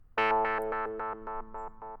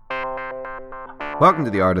Welcome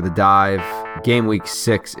to the Art of the Dive. Game week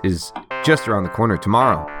 6 is just around the corner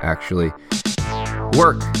tomorrow, actually.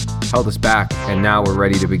 Work held us back, and now we're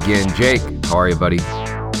ready to begin. Jake, how are you, buddy?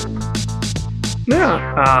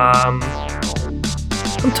 Yeah,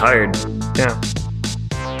 I'm tired. Yeah.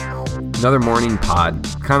 Another morning pod.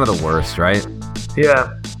 Kind of the worst, right?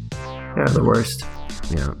 Yeah, the worst.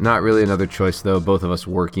 Yeah, not really another choice, though. Both of us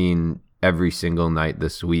working every single night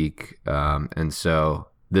this week, and so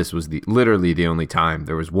this was literally the only time.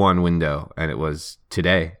 There was one window, and it was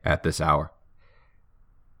today at this hour.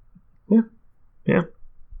 Yeah.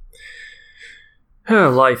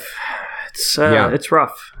 Life. It's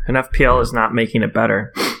rough, and FPL is not making it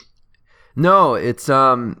better. No, it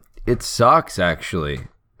sucks actually.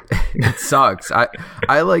 It sucks.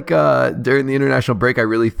 I like during the international break, I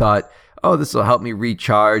really thought, oh, this will help me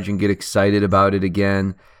recharge and get excited about it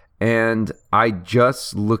again. And I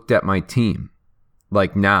just looked at my team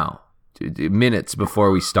like now, minutes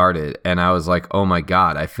before we started, and I was like, oh my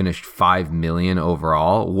God, I finished 5 million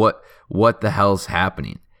overall. What the hell's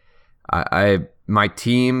happening? My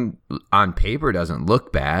team on paper doesn't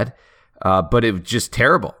look bad, but it was just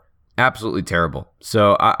terrible. Absolutely terrible.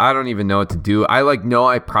 So I don't even know what to do.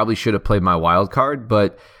 I probably should have played my wild card,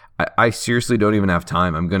 but I seriously don't even have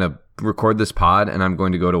time. I'm going to record this pod, and I'm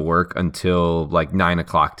going to go to work until like 9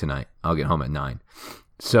 o'clock tonight. I'll get home at 9.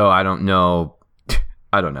 So I don't know.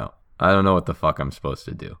 I don't know what the fuck I'm supposed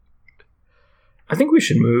to do. I think we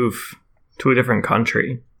should move to a different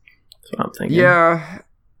country. That's what I'm thinking. Yeah.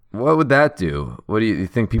 What would that do? What do you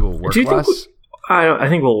think? People work less? I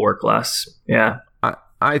think we'll work less. Yeah.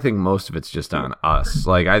 I think most of it's just on us.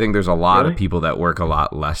 Like, I think there's a lot of people that work a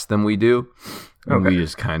lot less than we do. And we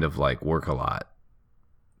just kind of like work a lot.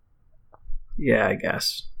 Yeah, I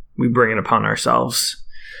guess. We bring it upon ourselves.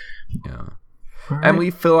 Yeah. Right. And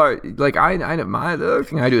we fill our, like, the other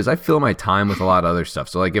thing I do is I fill my time with a lot of other stuff.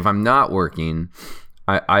 So, like, if I'm not working,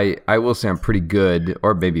 I will say I'm pretty good,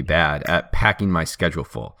 or maybe bad, at packing my schedule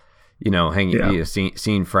full.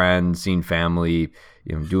 Seeing friends, seeing family,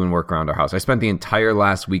 doing work around our house. I spent the entire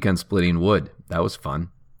last weekend splitting wood. That was fun.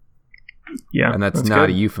 Yeah. And that's not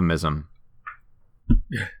a euphemism.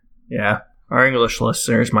 Yeah. Our English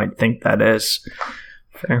listeners might think that is.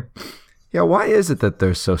 Fair. Yeah, why is it that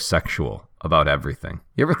they're so sexual about everything?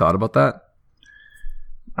 You ever thought about that?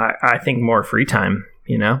 I think more free time,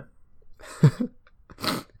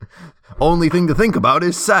 Only thing to think about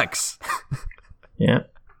is sex. Yeah.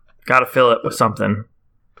 Gotta fill it with something.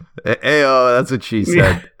 Ayo, that's what she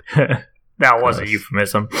said. That was a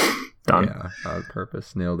euphemism. Done. Yeah, on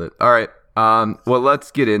purpose. Nailed it. All right. Well,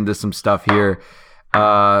 let's get into some stuff here.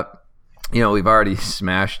 We've already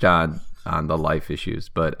smashed on the life issues,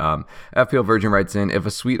 but FPL Virgin writes in, if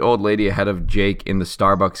a sweet old lady ahead of Jake in the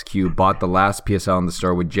Starbucks queue bought the last PSL in the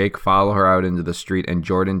store, would Jake follow her out into the street and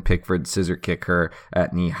Jordan Pickford scissor kick her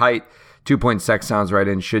at knee height? 2.6 sounds right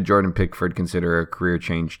in. Should Jordan Pickford consider a career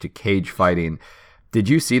change to cage fighting? Did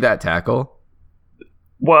you see that tackle?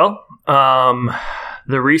 Well,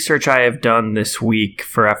 the research I have done this week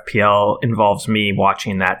for FPL involves me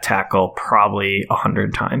watching that tackle probably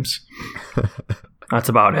 100 times. That's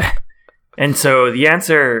about it. And so the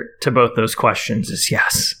answer to both those questions is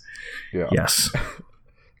yes. Yeah. Yes.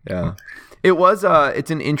 Yeah.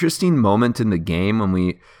 It's an interesting moment in the game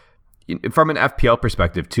when from an FPL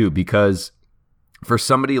perspective too, because for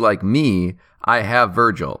somebody like me, I have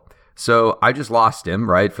Virgil. So I just lost him,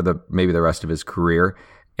 right, for maybe the rest of his career.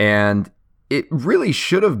 And it really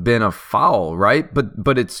should have been a foul, right?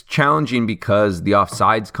 But it's challenging because the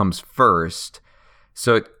offsides comes first.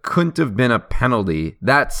 So it couldn't have been a penalty.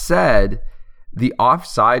 That said, the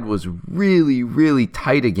offside was really, really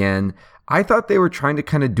tight again. I thought they were trying to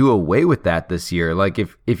kind of do away with that this year. Like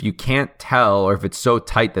if you can't tell, or if it's so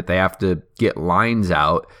tight that they have to get lines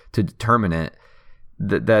out to determine it,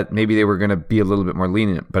 that maybe they were going to be a little bit more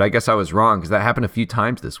lenient. But I guess I was wrong, because that happened a few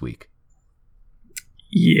times this week.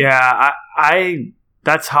 Yeah, I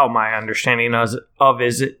that's how my understanding of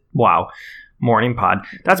is it. Wow, morning pod.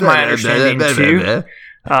 That's my understanding too.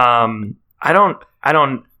 I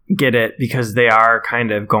don't get it, because they are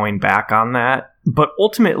kind of going back on that. But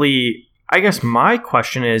ultimately, I guess my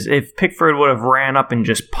question is, if Pickford would have ran up and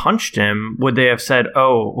just punched him, would they have said,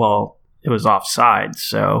 "Oh, well, it was offside,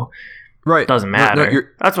 so right, it doesn't matter"? No,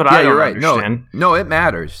 that's what I don't understand. No, it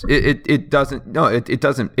matters. It doesn't. No, it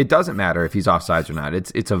doesn't. It doesn't matter if he's offsides or not.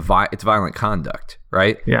 It's violent conduct,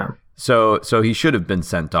 right? Yeah. So he should have been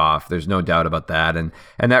sent off. There's no doubt about that, and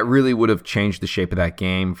that really would have changed the shape of that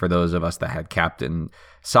game for those of us that had captain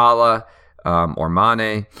Salah or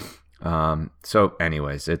Mane. So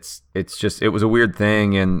anyways, it was a weird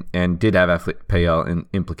thing and did have FPL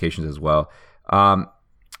implications as well.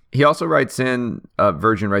 He also writes in,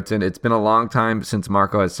 Virgin writes in, it's been a long time since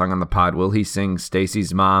Marco has sung on the pod. Will he sing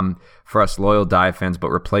Stacy's mom for us loyal Dive fans, but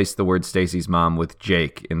replace the word Stacy's mom with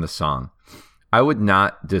Jake in the song? I would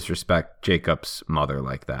not disrespect Jacob's mother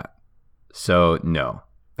like that. So no,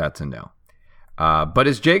 that's a no. But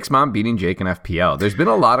is Jake's mom beating Jake in FPL? There's been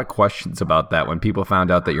a lot of questions about that when people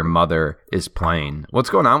found out that your mother is playing. What's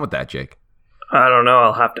going on with that, Jake? I don't know.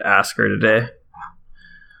 I'll have to ask her today.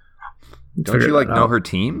 Don't you know her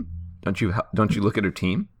team? Don't you look at her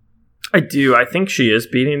team? I do. I think she is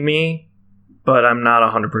beating me, but I'm not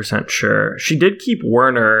 100% sure. She did keep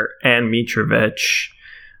Werner and Mitrovic,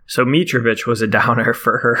 so Mitrovic was a downer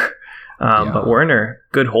for her. But Werner,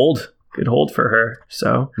 good hold for her.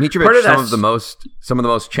 So Mitrovic, some of the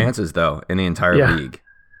most chances though in the entire league.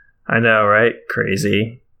 I know, right?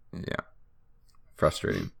 Crazy. Yeah,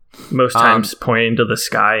 frustrating. Most times pointing to the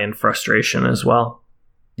sky in frustration as well.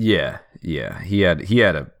 Yeah. He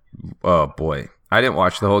had a, oh boy. I didn't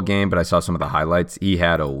watch the whole game, but I saw some of the highlights. He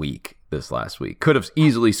had a week this last week. Could have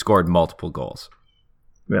easily scored multiple goals.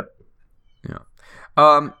 Yep.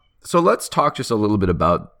 Yeah. So let's talk just a little bit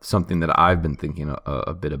about something that I've been thinking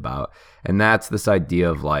a bit about, and that's this idea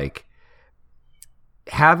of like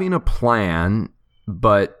having a plan,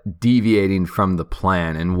 but deviating from the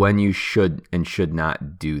plan, and when you should and should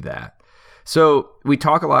not do that. So we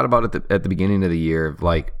talk a lot about it at the beginning of the year,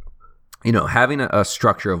 like, having a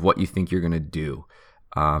structure of what you think you're going to do,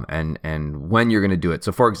 and when you're going to do it.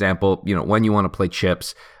 So, for example, when you want to play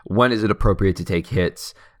chips, when is it appropriate to take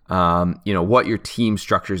hits? What your team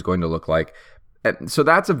structure is going to look like. And so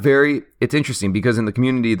it's interesting because in the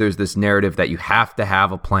community, there's this narrative that you have to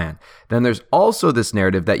have a plan. Then there's also this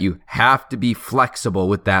narrative that you have to be flexible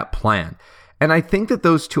with that plan. And I think that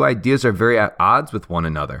those two ideas are very at odds with one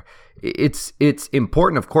another. It's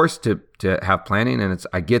important, of course, to have planning, and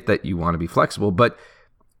I get that you want to be flexible, but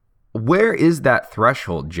where is that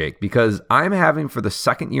threshold, Jake? Because I'm having, for the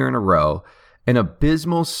second year in a row, an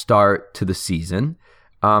abysmal start to the season.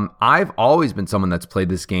 I've always been someone that's played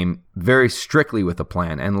this game very strictly with a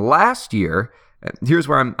plan. And last year, here's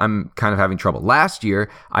where I'm kind of having trouble. Last year,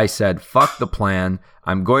 I said, fuck the plan.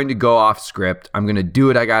 I'm going to go off script. I'm going to do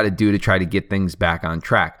what I got to do to try to get things back on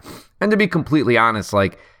track. And to be completely honest,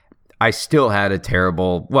 I still had a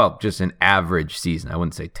terrible, just an average season. I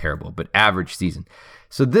wouldn't say terrible, but average season.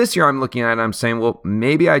 So this year I'm looking at it and I'm saying, well,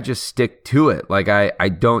 maybe I just stick to it. I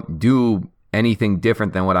don't do anything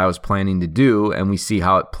different than what I was planning to do, and we see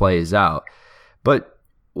how it plays out. But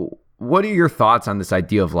what are your thoughts on this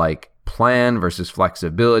idea of plan versus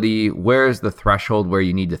flexibility? Where's the threshold where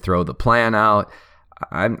you need to throw the plan out?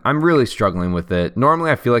 I'm really struggling with it.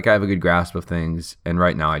 Normally I feel like I have a good grasp of things, and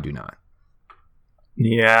right now I do not.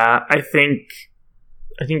 Yeah, I think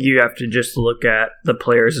you have to just look at the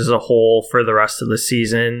players as a whole for the rest of the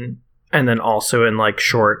season, and then also in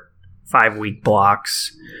short 5-week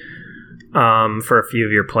blocks for a few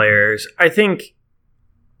of your players. I think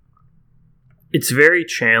it's very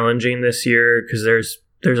challenging this year because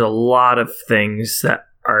there's a lot of things that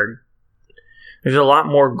there's a lot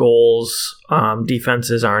more goals.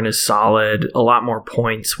 Defenses aren't as solid, a lot more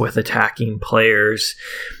points with attacking players.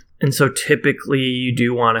 And so typically you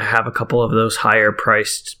do want to have a couple of those higher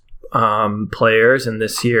priced players. And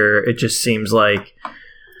this year it just seems like,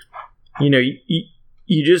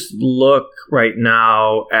 you just look right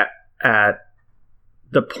now at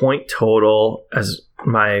the point total, as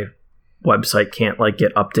my website can't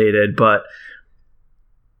get updated. But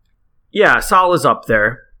yeah, Salah's up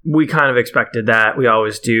there. We kind of expected that. We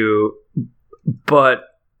always do. But,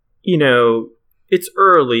 it's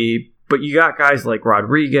early. But you got guys like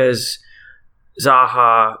Rodriguez,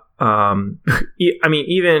 Zaha.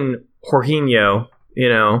 Even Jorginho,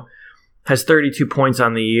 has 32 points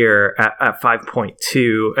on the year at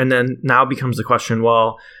 5.2. And then now becomes the question,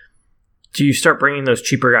 well, do you start bringing those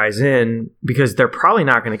cheaper guys in? Because they're probably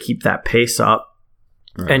not going to keep that pace up.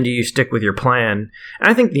 Right. And do you stick with your plan? And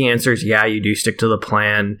I think the answer is, yeah, you do stick to the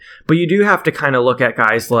plan. But you do have to kind of look at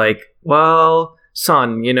guys like, well,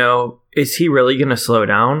 Son, is he really going to slow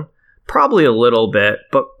down? Probably a little bit,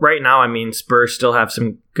 but right now, Spurs still have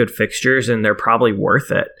some good fixtures and they're probably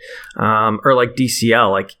worth it. Or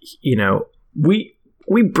DCL,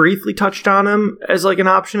 we briefly touched on him as an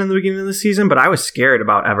option in the beginning of the season, but I was scared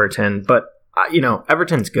about Everton. But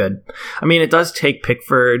Everton's good. It does take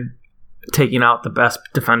Pickford taking out the best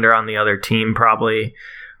defender on the other team, probably,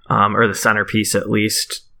 or the centerpiece at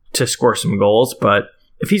least, to score some goals, but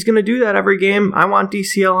if he's going to do that every game, I want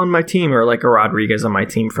DCL on my team or a Rodriguez on my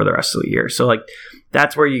team for the rest of the year. So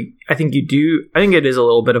that's where I think it is a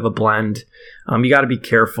little bit of a blend. You got to be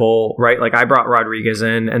careful, right? Like I brought Rodriguez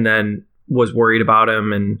in and then was worried about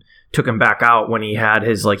him and took him back out when he had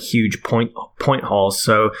his like huge point hauls.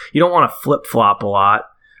 So you don't want to flip flop a lot.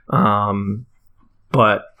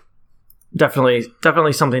 But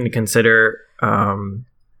definitely something to consider.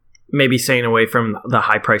 Maybe staying away from the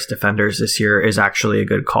high priced defenders this year is actually a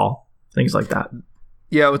good call. Things like that.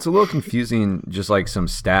 Yeah, what's a little confusing, just like some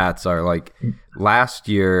stats are like last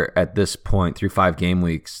year at this point through 5 game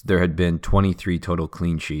weeks, there had been 23 total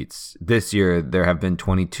clean sheets. This year, there have been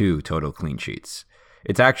 22 total clean sheets.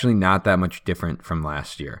 It's actually not that much different from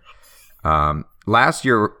last year. Last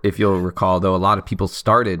year, if you'll recall, though, a lot of people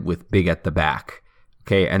started with big at the back.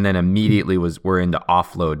 Okay, and then immediately were into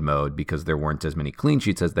offload mode because there weren't as many clean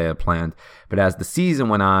sheets as they had planned. But as the season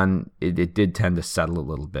went on, it did tend to settle a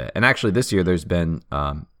little bit. And actually this year there's been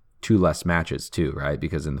 2 less matches too, right?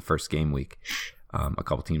 Because in the first game week, a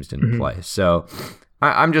couple teams didn't play. So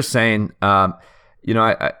I'm just saying,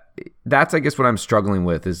 that's I guess what I'm struggling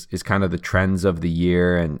with is kind of the trends of the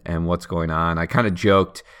year and what's going on. I kind of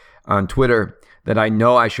joked on Twitter that I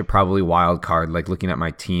know I should probably wild card, like looking at my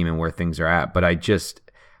team and where things are at, but I just,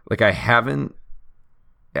 like I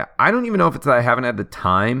don't even know if it's that I haven't had the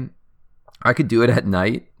time. I could do it at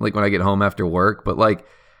night, like when I get home after work, but like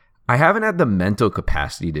I haven't had the mental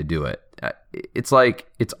capacity to do it. It's like,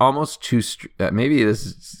 it's almost too, maybe this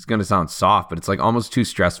is going to sound soft, but it's like almost too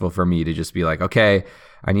stressful for me to just be like, okay,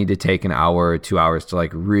 I need to take an hour or 2 hours to like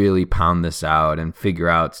really pound this out and figure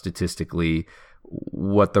out statistically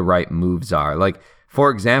what the right moves are. Like,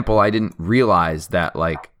 for example, I didn't realize that,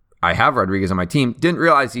 like, I have Rodriguez on my team, didn't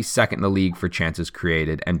realize he's second in the league for chances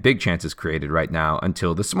created and big chances created right now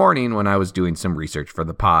until this morning when I was doing some research for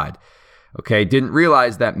the pod. Okay, didn't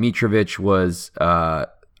realize that Mitrovic was, I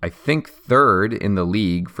think, third in the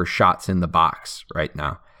league for shots in the box right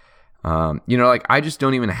now. Like, I just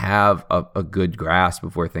don't even have a good grasp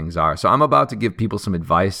of where things are. So I'm about to give people some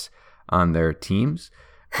advice on their teams.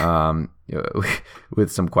 With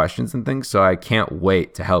some questions and things. So I can't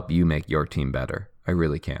wait to help you make your team better. I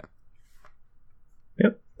really can't.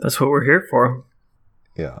 Yep. That's what we're here for.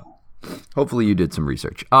 Yeah. Hopefully you did some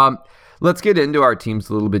research. Let's get into our teams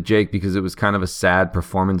a little bit, Jake, because it was kind of a sad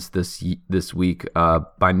performance this week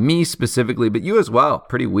by me specifically, but you as well.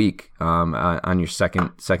 Pretty weak on your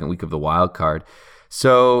second week of the wild card.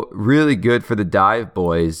 So really good for the dive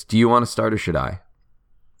boys. Do you want to start or should I?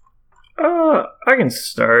 I can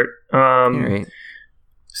start. All right.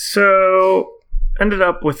 So ended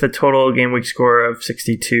up with a total game week score of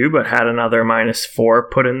 62, but had another -4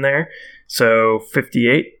 put in there. So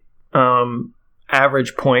 58.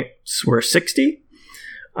 Average points were 60.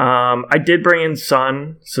 I did bring in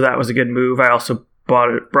Son, so that was a good move. I also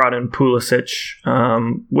brought in Pulisic,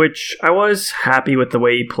 which I was happy with the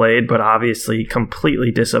way he played, but obviously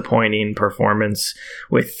completely disappointing performance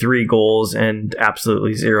with 3 goals and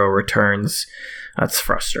absolutely 0 returns. That's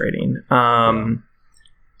frustrating.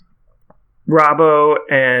 Robbo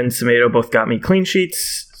and Semedo both got me clean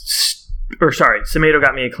sheets. Semedo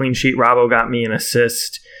got me a clean sheet. Robbo got me an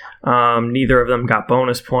assist. Neither of them got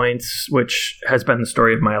bonus points, which has been the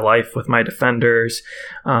story of my life with my defenders.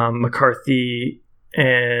 McCarthy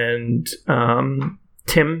and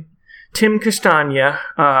Tim Castagna,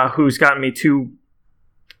 who's gotten me two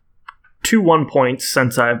 1 points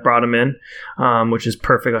since I've brought him in, which is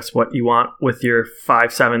perfect. That's what you want with your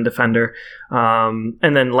 5'7" defender.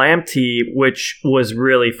 And then Lamptey, which was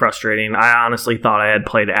really frustrating. I honestly thought I had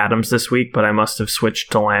played Adams this week, but I must have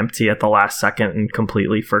switched to Lamptey at the last second and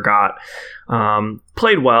completely forgot.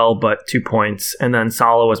 Played well, but 2 points. And then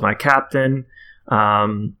Salah was my captain.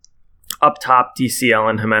 Up top, DCL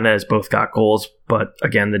and Jimenez both got goals, but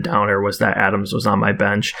again, the downer was that Adams was on my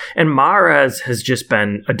bench. And Mahrez has just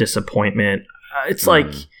been a disappointment. It's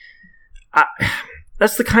like,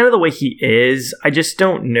 that's the kind of the way he is. I just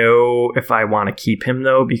don't know if I want to keep him,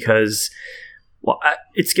 though, because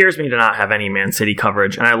it scares me to not have any Man City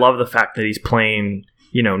coverage. And I love the fact that he's playing,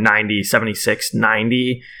 90, 76,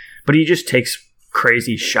 90, but he just takes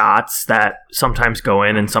crazy shots that sometimes go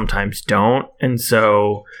in and sometimes don't. And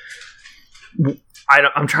so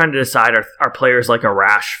I'm trying to decide, are players like a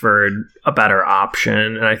Rashford a better option?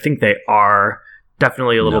 And I think they are.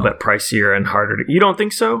 Definitely a little bit pricier and harder to... You don't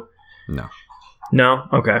think so? No?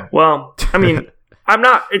 Okay. Well, I mean,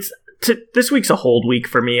 this week's a hold week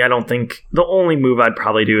for me. I don't think... The only move I'd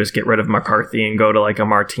probably do is get rid of McCarthy and go to like a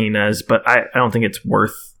Martinez, but I don't think it's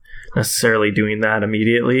worth necessarily doing that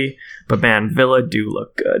immediately. But man, Villa do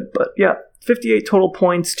look good. But yeah, 58 total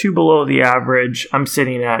points, 2 below the average. I'm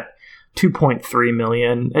sitting at 2.3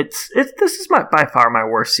 million. This is by far my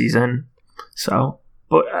worst season. So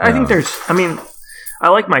But I think I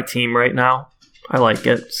like my team right now. I like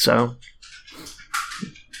it, so.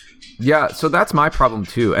 Yeah, so that's my problem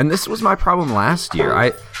too. And this was my problem last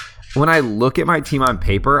year. When I look at my team on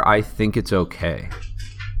paper, I think it's okay.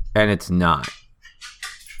 And it's not.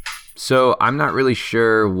 So I'm not really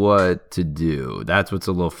sure what to do. That's what's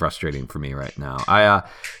a little frustrating for me right now.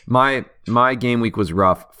 My game week was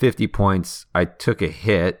rough. 50 points. I took a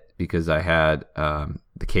hit because I had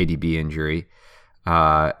the KDB injury.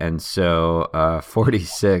 And so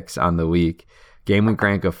 46 on the week. Game week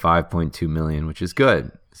rank of 5.2 million, which is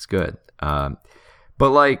good. It's good. But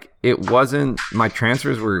like it wasn't, my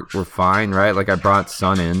transfers were fine, right? Like I brought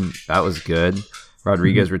Son in. That was good.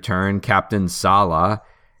 Rodriguez returned. Captain Salah.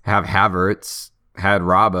 Have Havertz. Had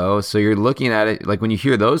Robbo. So you're looking at it, like when you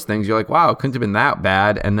hear those things, you're like, wow, it couldn't have been that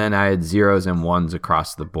bad. And then I had zeros and ones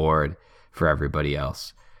across the board for everybody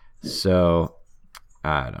else. So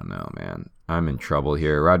I don't know, man. I'm in trouble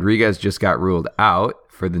here. Rodriguez just got ruled out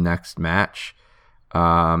for the next match.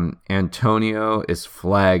 Antonio is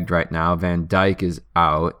flagged right now. Van Dijk is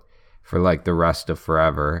out for like the rest of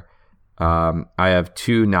forever. I have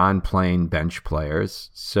 2 non-playing bench players.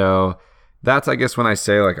 So that's, I guess, when I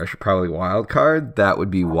say like I should probably wild card, that would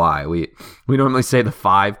be why. We normally say the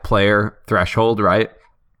 5-player threshold, right?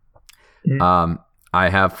 Mm-hmm. I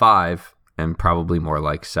have 5 and probably more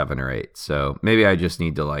like 7 or 8. So maybe I just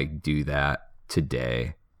need to like do that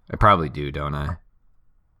today. I probably do, don't I?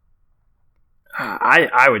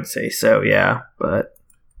 I would say so, yeah. But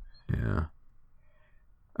yeah.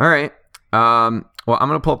 All right. Well, I'm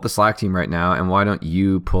gonna pull up the Slack team right now, and why don't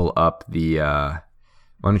you pull up League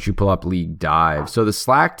Dive? So the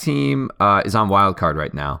Slack team is on wildcard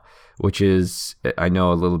right now, which is, I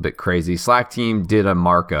know, a little bit crazy. Slack team did a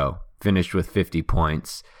Marco, finished with 50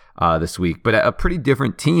 points this week, but a pretty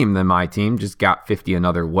different team than my team, just got 50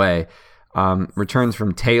 another way. Returns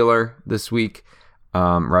from Taylor this week,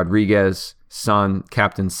 Rodriguez, Son,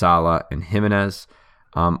 Captain Salah, and Jimenez.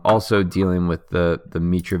 Also dealing with the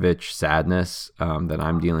Mitrovic sadness that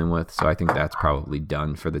I'm dealing with, so I think that's probably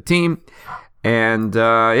done for the team. And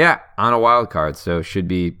on a wild card, so should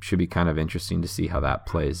be kind of interesting to see how that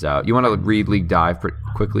plays out. You want to read League Dive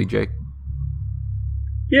quickly, Jake?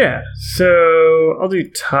 Yeah, so I'll do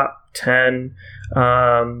top 10.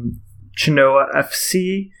 Chinoa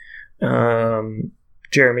FC,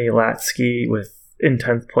 Jeremy Latsky in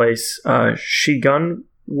 10th place. Shigun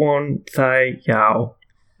Won Thai Yao.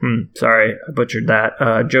 Sorry, I butchered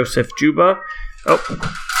that. Joseph Juba.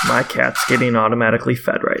 Oh, my cat's getting automatically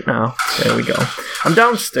fed right now. There we go. I'm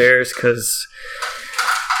downstairs because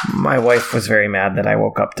my wife was very mad that I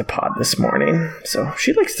woke up to pod this morning. So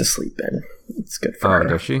she likes to sleep in. It's good for her. Oh,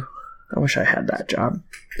 does she? I wish I had that job.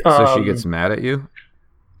 So she gets mad at you?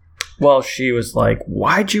 Well, she was like,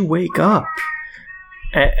 why'd you wake up?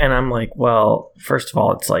 And I'm like, well, first of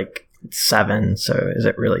all, it's 7, so is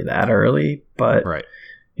it really that early? But right.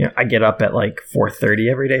 I get up at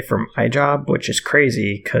 4:30 every day for my job, which is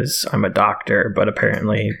crazy because I'm a doctor, but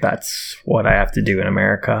apparently that's what I have to do in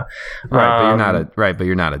America. Right, but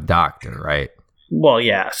you're not a doctor, right? Well,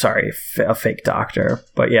 yeah, sorry, a fake doctor,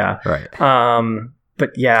 but yeah. Right.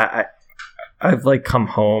 But yeah, I've come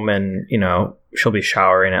home and, she'll be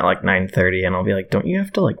showering at 9:30 and I'll be like, don't you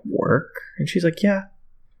have to work? And she's like, yeah.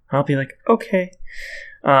 I'll be like, okay.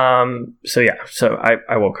 So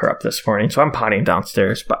I woke her up this morning. So I'm potting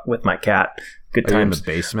downstairs with my cat. Good times. Are you in the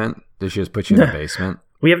basement? Did she just put you in the basement?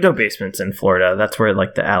 We have no basements in Florida. That's where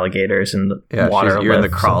the alligators and the water you're in the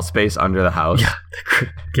crawl space under the house.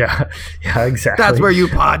 Yeah, exactly. That's where you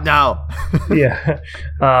pod now. Yeah.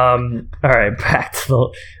 All right, back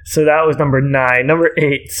to so that was number 9. Number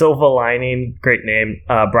 8, Silva Lining. Great name.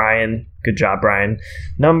 Brian. Good job, Brian.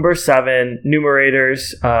 Number 7,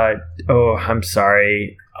 Numerators. I'm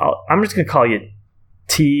sorry. I'm just going to call you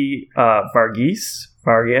T. Varghese.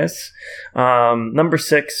 Number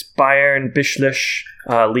 6, Bayern Bischlisch,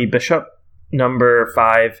 Lee Bishop. Number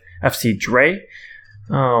 5, FC Dre.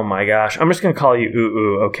 Oh my gosh. I'm just going to call you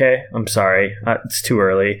Ooh, okay? I'm sorry. It's too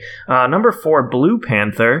early. Number 4, Blue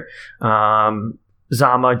Panther,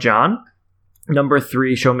 Zama John. Number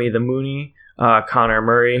 3, Show Me the Mooney, Connor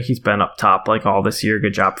Murray. He's been up top all this year.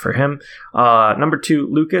 Good job for him. Number 2,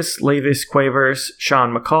 Lucas Levis Quavers,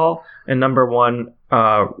 Sean McCall. And number 1,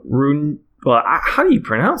 Rune. Well, how do you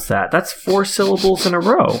pronounce that? That's 4 syllables in a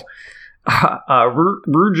row.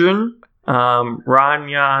 Rujan,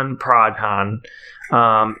 Ranyan Pradhan.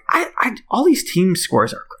 All these team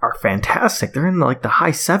scores are fantastic. They're in the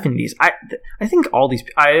high 70s. I think all these.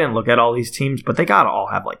 I didn't look at all these teams, but they gotta all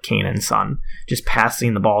have Kane and Son just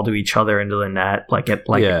passing the ball to each other into the net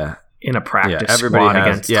in a practice squad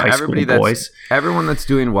against high school boys. Everyone that's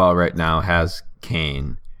doing well right now has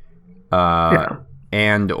Kane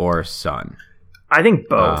and or Son. I think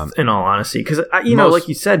both, in all honesty, because like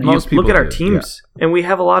you said, you look at our teams and we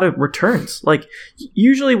have a lot of returns. Like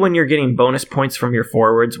usually when you're getting bonus points from your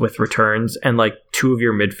forwards with returns and like two of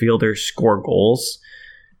your midfielders score goals,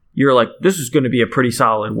 you're like, this is going to be a pretty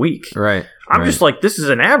solid week. Right. I'm just like, this is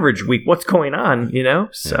an average week. What's going on?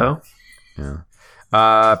 So. Yeah.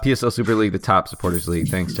 PSL Super League, the top supporters league.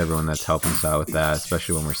 Thanks to everyone that's helping us out with that,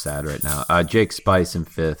 especially when we're sad right now. Jake Spice in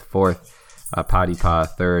 5th, 4th. Potty Pa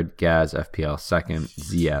 3rd, Gaz FPL 2nd,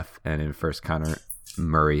 ZF, and in 1st, Connor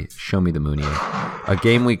Murray. Show me the Moonier. A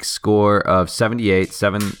game week score of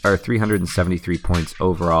 373 points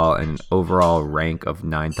overall, and an overall rank of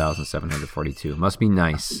 9,742. Must be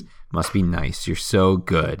nice. You're so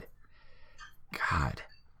good. God.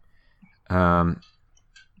 All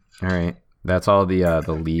right. That's all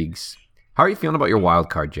the leagues. How are you feeling about your wild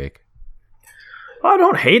card, Jake? I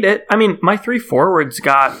don't hate it. I mean, my 3 forwards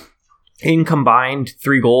got in combined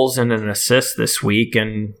 3 goals and an assist this week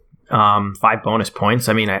and 5 bonus points.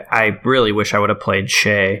 I mean, I really wish I would have played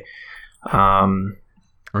Shea. You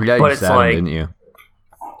sat him, didn't you?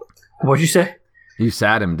 What'd you say? You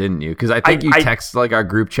sat him, didn't you? Because I think you texted like our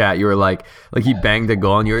group chat. You were like he banged a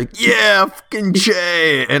goal, and you were like, "Yeah, fucking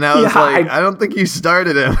Shea." And I was I don't think you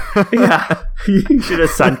started him. Yeah, you should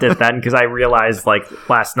have sent it then, because I realized like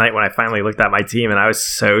last night when I finally looked at my team, and I was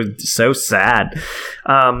so sad.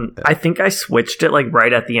 I think I switched it like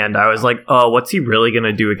right at the end. I was like, "Oh, what's he really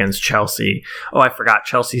gonna do against Chelsea?" Oh, I forgot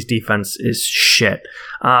Chelsea's defense is shit.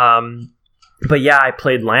 But yeah, I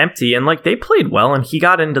played Lamptey, and like they played well, and he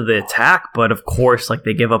got into the attack. But of course, like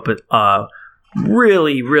they give up a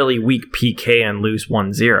really, really weak PK and lose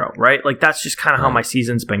 1-0, right? Like that's just kind of how my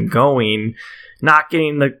season's been going. Not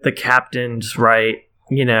getting the captains right,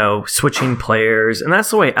 switching players, and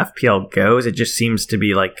that's the way FPL goes. It just seems to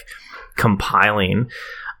be like compiling.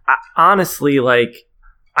 Honestly, like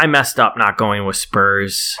I messed up not going with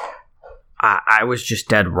Spurs. I was just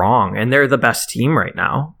dead wrong, and they're the best team right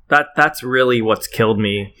now. That's really what's killed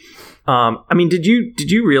me. I mean, did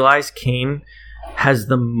you realize Kane has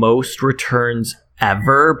the most returns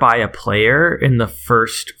ever by a player in the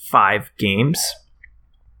first 5 games?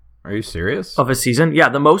 Are you serious? Of a season? Yeah,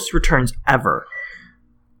 the most returns ever.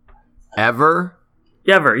 Ever?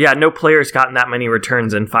 Ever. Yeah, no player's gotten that many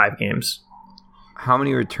returns in 5 games. How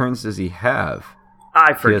many returns does he have?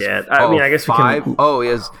 I forget. I guess 5? We can... Oh, he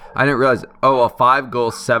has... I didn't realize... 5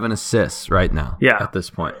 goals, 7 assists right now. Yeah. At this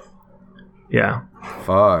point. Yeah.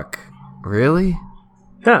 Fuck. Really?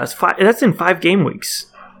 Yeah, that's in 5 game weeks.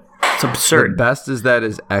 It's absurd. The best is that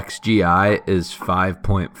his XGI is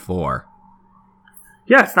 5.4.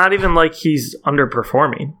 Yeah, it's not even like he's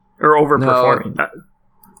underperforming or overperforming. No,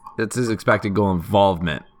 it's his expected goal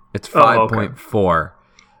involvement. It's 5.4. Okay.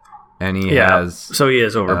 And he has... So he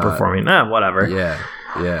is overperforming. Whatever. Yeah.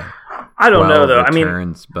 I don't know, though.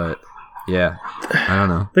 Returns, but yeah, I don't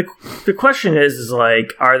know. The question is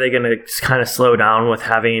like, are they going to kind of slow down with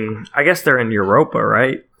having... I guess they're in Europa,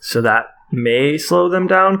 right? So that may slow them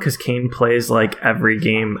down because Kane plays like every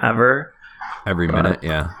game ever. Every minute,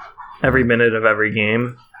 yeah. Every minute of every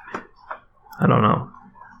game. I don't know.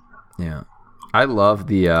 Yeah. I love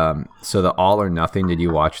the... so the All or Nothing, did you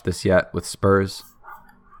watch this yet with Spurs?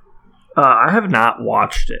 I have not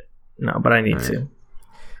watched it. No, but I need to.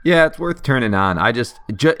 Yeah, it's worth turning on. I just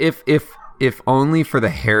if only for the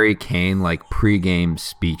Harry Kane like pregame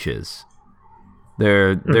speeches.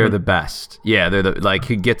 They're the best. Yeah, they're the like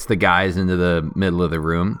who gets the guys into the middle of the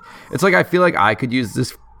room. It's like I feel like I could use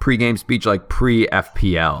this pregame speech like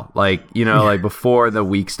pre-FPL. Like, like before the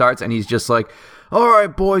week starts, and he's just like, "All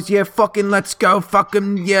right, boys, yeah, fucking let's go. Fuck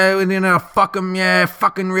 'em, yeah, and fuck 'em, yeah,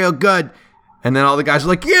 fucking real good." And then all the guys are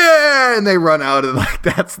like, "Yeah!" And they run out, and like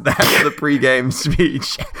that's the pregame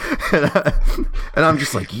speech. And I'm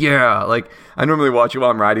just like, yeah. Like I normally watch it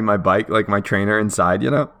while I'm riding my bike, like my trainer inside,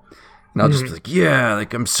 And I'll just be like, yeah,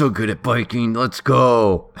 like I'm so good at biking. Let's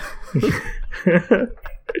go.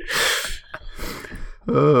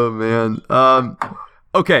 Oh man.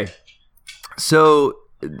 Okay. So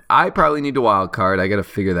I probably need a wild card. I got to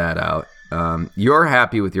figure that out. You're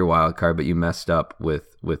happy with your wild card, but you messed up with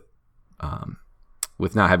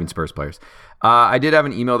not having Spurs players. I did have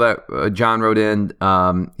an email that John wrote in.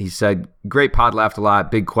 He said, "Great pod, laughed a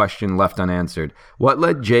lot. Big question left unanswered. What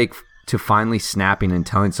led Jake to finally snapping and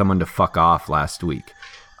telling someone to fuck off last week?"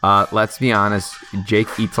 Let's be honest, Jake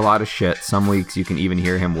eats a lot of shit. Some weeks you can even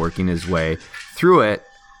hear him working his way through it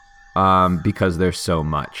because there's so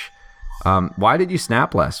much. Why did you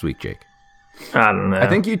snap last week, Jake? I don't know. I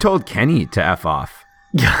think you told Kenny to F off.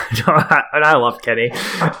 Yeah, no, I love Kenny.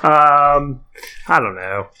 I don't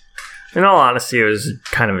know. In all honesty, it was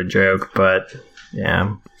kind of a joke, but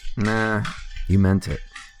yeah. Nah, you meant it.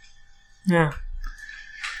 Yeah.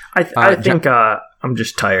 I think I'm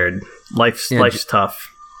just tired. Life's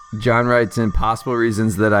tough. John writes in possible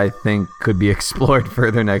reasons that I think could be explored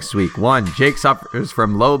further next week. 1, Jake suffers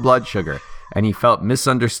from low blood sugar, and he felt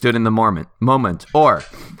misunderstood in the moment. Or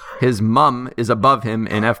his mum is above him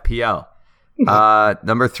in FPL.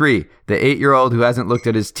 Number 3, the 8-year-old who hasn't looked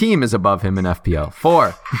at his team is above him in FPL.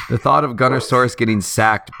 4, the thought of Gunnersaurus getting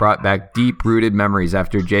sacked brought back deep-rooted memories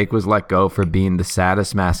after Jake was let go for being the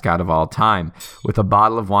saddest mascot of all time, with a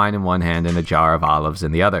bottle of wine in one hand and a jar of olives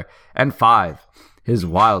in the other. And 5, his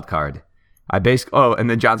wild card. And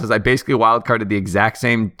then John says, I basically wild carded the exact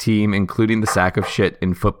same team, including the sack of shit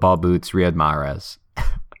in football boots, Riyad Mahrez.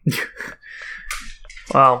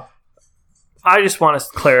 Well, I just want to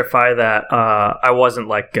clarify that I wasn't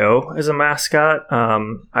let go as a mascot.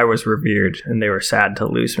 I was revered, and they were sad to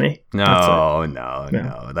lose me.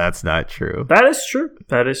 No, that's not true. That is true.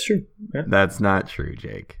 Yeah. That's not true,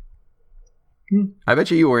 Jake. I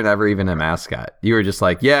bet you weren't ever even a mascot. You were just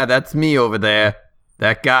like, yeah, that's me over there.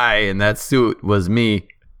 That guy in that suit was me.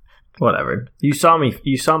 Whatever. You saw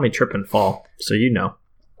me trip and fall, so you know.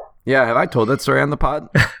 Yeah, have I told that story on the pod?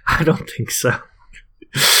 I don't think so.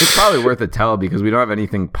 It's probably worth a tell because we don't have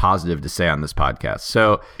anything positive to say on this podcast.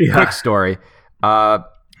 So, Quick story.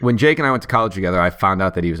 When Jake and I went to college together, I found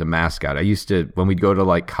out that he was a mascot. I used to, when we'd go to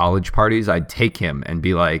like college parties, I'd take him and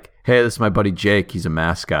be like, hey, this is my buddy Jake. He's a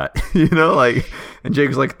mascot. And Jake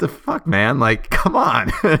was like, the fuck, man? Like, come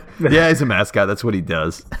on. Yeah, he's a mascot. That's what he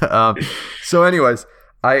does. So anyways,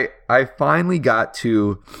 I finally got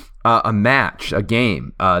to a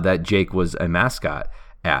game that Jake was a mascot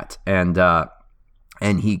at.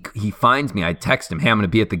 And he finds me. I text him, hey, I'm going to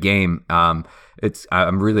be at the game. I'm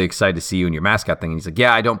really excited to see you in your mascot thing. And he's like,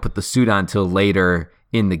 yeah, I don't put the suit on till later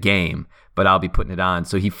in the game, but I'll be putting it on.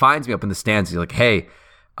 So he finds me up in the stands. He's like, hey,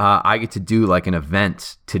 I get to do like an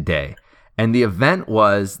event today. And the event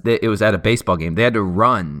was that it was at a baseball game. They had to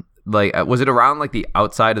run, like, was it around like the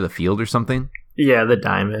outside of the field or something? Yeah, the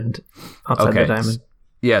diamond. Outside the diamond.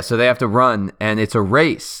 Yeah, so they have to run, and it's a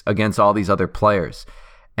race against all these other players.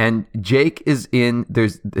 And Jake is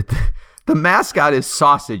the mascot is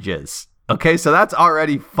sausages. Okay, so that's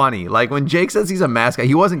already funny. Like when Jake says he's a mascot,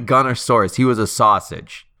 he wasn't Gunnersaurus, he was a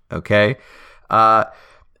sausage. Okay,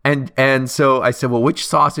 and so I said, well, which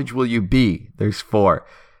sausage will you be? There's 4.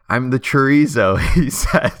 I'm the chorizo, he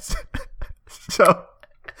says. So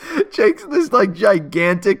Jake's this like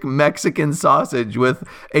gigantic Mexican sausage with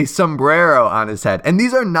a sombrero on his head, and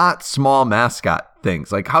these are not small mascot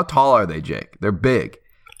things. Like, how tall are they, Jake? They're big.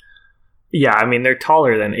 Yeah, I mean, they're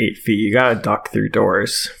taller than 8 feet. You gotta duck through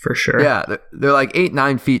doors for sure. Yeah, they're like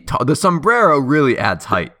 8-9 feet tall. The sombrero really adds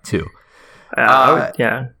height too.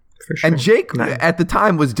 Yeah, for sure. And Jake at the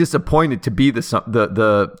time was disappointed to be the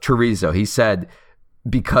chorizo. He said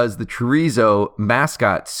because the chorizo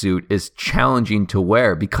mascot suit is challenging to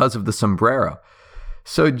wear because of the sombrero.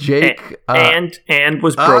 So Jake and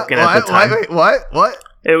was broken at the time. Wait, what?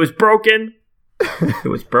 It was broken. It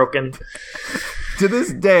was broken. To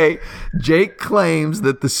this day, Jake claims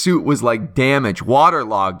that the suit was like damaged,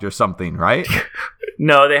 waterlogged or something, right?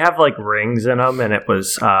 No, they have like rings in them, and it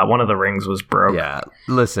was one of the rings was broke. Yeah,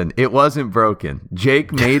 listen, it wasn't broken.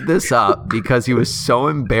 Jake made this up because he was so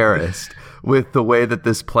embarrassed with the way that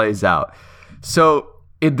this plays out. So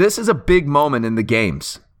this is a big moment in the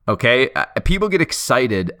games. Okay, people get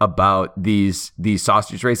excited about these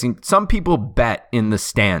sausage racing. Some people bet in the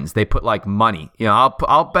stands. They put like money.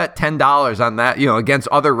 I'll bet $10 on that. Against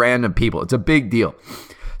other random people. It's a big deal.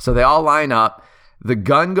 So they all line up. The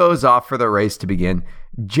gun goes off for the race to begin.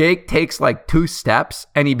 Jake takes like 2 steps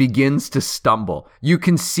and he begins to stumble. You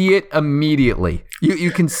can see it immediately. You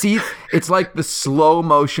can see it's like the slow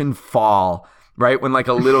motion fall. Right when like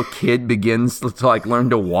a little kid begins to like learn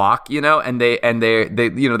to walk, and they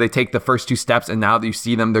take the first 2 steps, and now you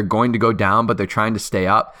see them, they're going to go down, but they're trying to stay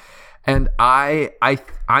up. And I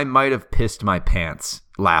might have pissed my pants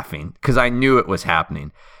laughing because I knew it was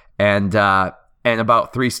happening. And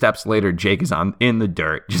about 3 steps later, Jake is in the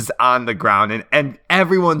dirt, just on the ground, and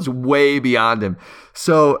everyone's way beyond him.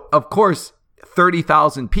 So of course,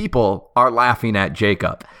 30,000 people are laughing at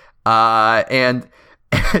Jacob, and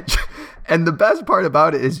the best part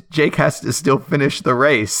about it is Jake has to still finish the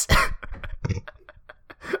race.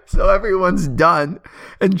 So everyone's done,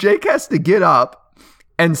 and Jake has to get up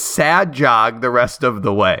and sad jog the rest of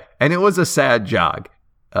the way. And it was a sad jog.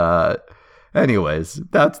 Anyways,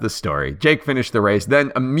 that's the story. Jake finished the race.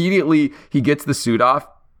 Then immediately he gets the suit off,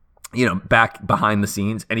 back behind the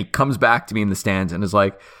scenes, and he comes back to me in the stands and is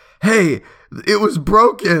like, "Hey, it was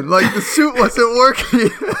broken. Like the suit wasn't working."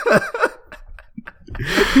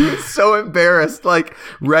 He was so embarrassed, like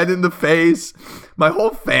red in the face. My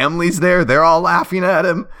whole family's there. They're all laughing at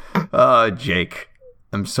him. Jake,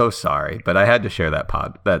 I'm so sorry, but I had to share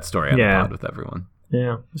that story on the pod with everyone.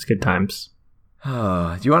 Yeah, it was good times.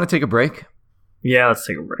 Do you want to take a break? Yeah, let's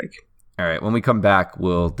take a break. All right. When we come back,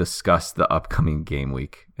 we'll discuss the upcoming game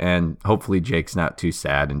week. And hopefully Jake's not too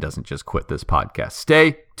sad and doesn't just quit this podcast.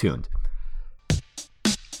 Stay tuned.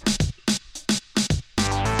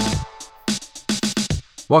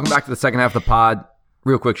 Welcome back to the second half of the pod.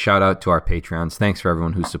 Real quick shout out to our Patreons. Thanks for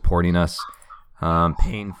everyone who's supporting us,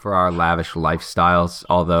 paying for our lavish lifestyles,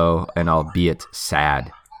 albeit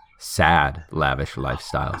sad lavish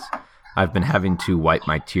lifestyles. I've been having to wipe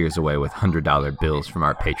my tears away with $100 bills from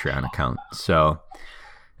our Patreon account. So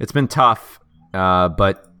it's been tough,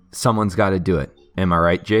 but someone's got to do it. Am I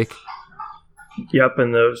right, Jake? Yep,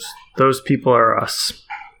 and those people are us.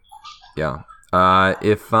 Yeah.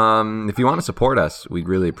 If you want to support us, we'd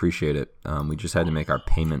really appreciate it. We just had to make our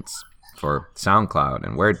payments for SoundCloud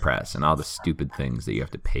and WordPress and all the stupid things that you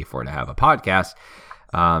have to pay for to have a podcast.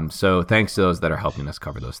 So thanks to those that are helping us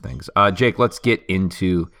cover those things. Jake, let's get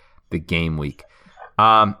into the game week.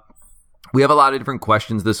 We have a lot of different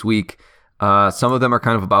questions this week. Some of them are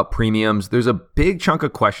kind of about premiums. There's a big chunk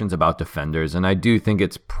of questions about defenders, and I do think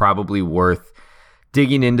it's probably worth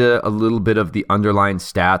digging into a little bit of the underlying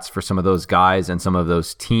stats for some of those guys and some of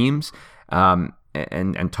those teams, and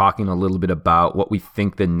talking a little bit about what we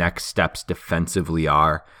think the next steps defensively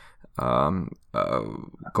are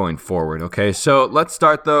going forward. Okay, so let's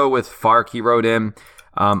start though with Fark. He wrote in,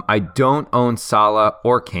 I don't own Salah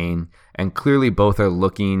or Kane, and clearly both are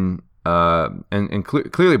looking.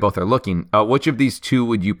 Clearly both are looking. Which of these two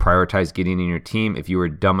would you prioritize getting in your team if you were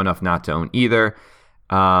dumb enough not to own either?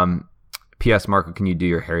 P.S. Marco, can you do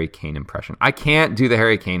your Harry Kane impression? I can't do the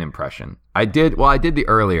Harry Kane impression. I did the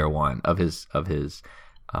earlier one of him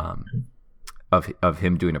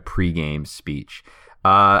doing a pregame speech.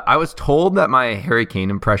 I was told that my Harry Kane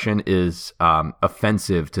impression is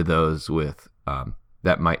offensive to those with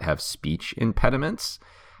that might have speech impediments,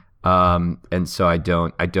 and so I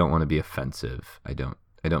don't want to be offensive. I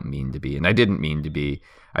don't mean to be, and I didn't mean to be.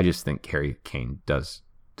 I just think Harry Kane does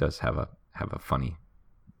have a funny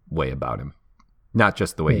way about him, not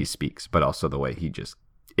just the way he speaks, but also the way he just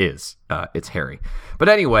is. It's Harry. But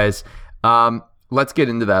anyways, let's get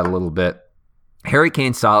into that a little bit. Harry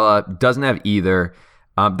Kane, Salah doesn't have either.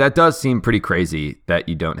 That does seem pretty crazy that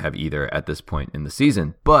you don't have either at this point in the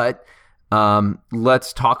season. But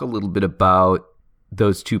let's talk a little bit about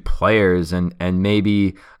those two players and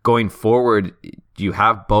maybe going forward. Do you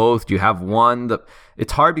have both? Do you have one?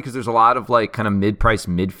 It's hard because there's a lot of like kind of mid-price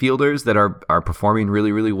midfielders that are performing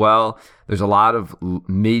really, really well. There's a lot of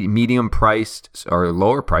medium-priced or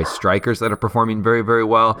lower-priced strikers that are performing very, very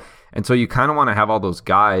well. And so you kind of want to have all those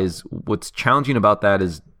guys. What's challenging about that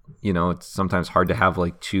is, it's sometimes hard to have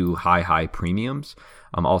like two high premiums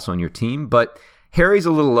also on your team. But Harry's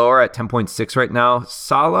a little lower at 10.6 right now.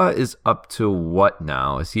 Salah is up to what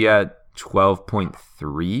now? Is he at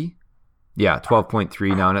 12.3? Yeah,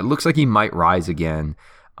 12.3 now. And it looks like he might rise again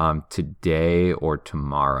today or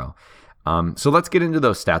tomorrow. So let's get into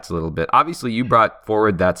those stats a little bit. Obviously, you brought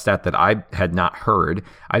forward that stat that I had not heard.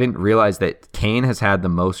 I didn't realize that Kane has had the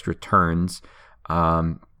most returns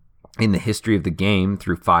in the history of the game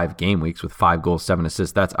through 5 game weeks with 5 goals, 7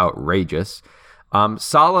 assists. That's outrageous.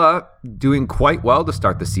 Salah doing quite well to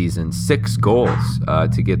start the season. 6 goals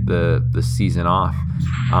to get the season off,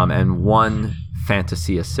 and 1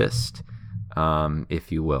 fantasy assist,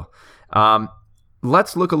 if you will.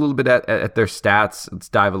 Let's look a little bit at their stats. Let's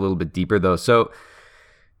dive a little bit deeper, though. So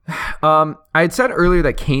I had said earlier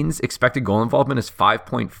that Kane's expected goal involvement is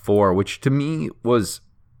 5.4, which to me was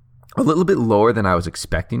a little bit lower than I was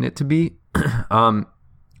expecting it to be.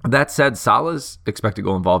 That said, Salah's expected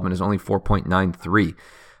goal involvement is only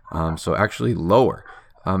 4.93, so actually lower.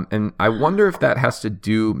 And I wonder if that has to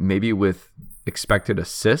do maybe with expected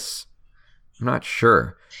assists. I'm not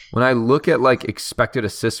sure. When I look at like expected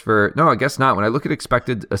assists no, I guess not. When I look at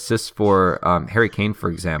expected assists for Harry Kane, for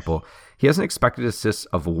example, he has an expected assists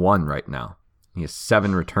of 1 right now. He has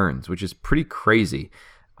 7 returns, which is pretty crazy.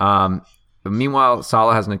 Meanwhile,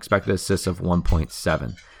 Salah has an expected assist of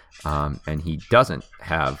 1.7. And he doesn't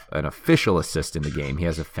have an official assist in the game. He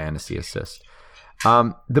has a fantasy assist.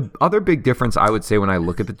 The other big difference I would say when I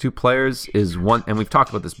look at the two players is one, and we've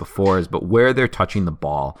talked about this before, but where they're touching the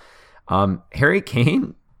ball. Harry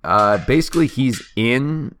Kane, basically he's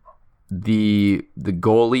in the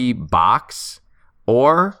goalie box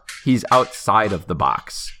or he's outside of the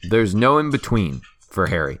box. There's no in between for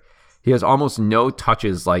Harry. He has almost no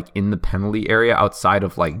touches like in the penalty area outside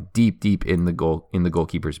of like deep in the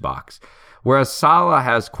goalkeeper's box. Whereas Salah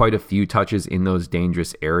has quite a few touches in those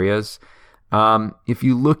dangerous areas. If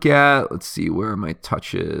you look at, let's see, where are my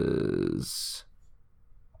touches?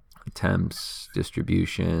 Attempts,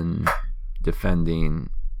 distribution, defending.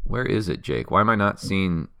 Where is it, Jake? Why am I not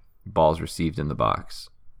seeing balls received in the box?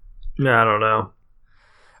 Yeah, I don't know.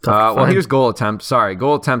 Well, here's goal attempts. Sorry,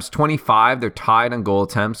 goal attempts 25. They're tied on goal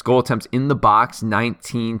attempts. Goal attempts in the box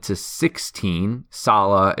 19-16.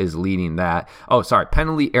 Salah is leading that. Oh, sorry,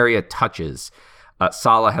 penalty area touches.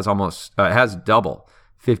 Salah has has double,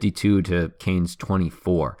 52 to Kane's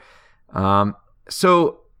 24.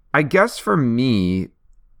 So I guess for me,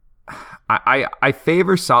 I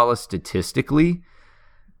favor Salah statistically.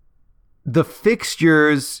 The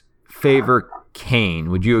fixtures favor Kane.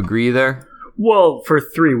 Would you agree there? Well, for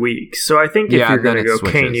 3 weeks. So I think if you're going to go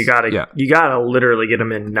Kane, you gotta literally get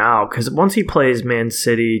him in now, because once he plays Man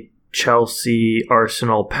City, Chelsea,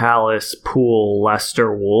 Arsenal, Palace, Pool,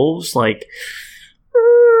 Leicester, Wolves, like,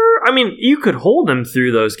 I mean, you could hold him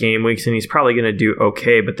through those game weeks and he's probably going to do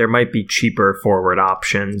okay, but there might be cheaper forward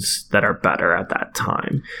options that are better at that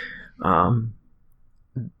time.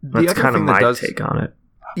 That's kind of my take on it.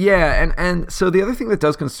 Yeah, and so the other thing that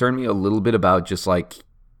does concern me a little bit about just like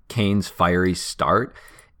Kane's fiery start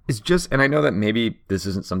is just, and I know that maybe this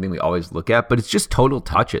isn't something we always look at, but it's just total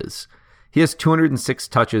touches. He has 206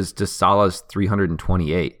 touches to Salah's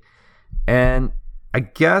 328. And I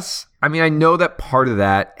guess, I mean, I know that part of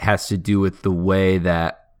that has to do with the way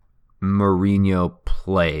that Mourinho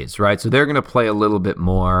plays, right? So they're going to play a little bit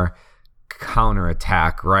more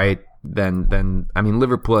counterattack, right? Than I mean,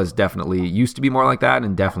 Liverpool has definitely used to be more like that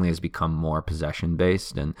and definitely has become more possession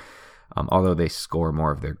based. And although they score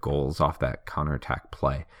more of their goals off that counterattack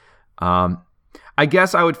play. I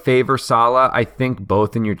guess I would favor Salah. I think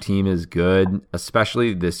both in your team is good,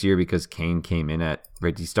 especially this year because Kane came in at,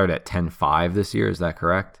 right, he started at 10-5 this year. Is that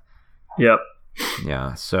correct? Yep.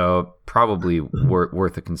 Yeah, so probably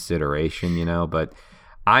worth a consideration, you know, but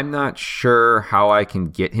I'm not sure how I can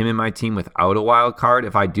get him in my team without a wild card.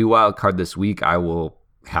 If I do wild card this week, I will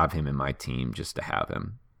have him in my team just to have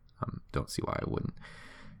him. Don't see why I wouldn't.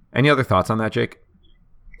 Any other thoughts on that, Jake?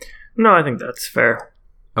 No, I think that's fair.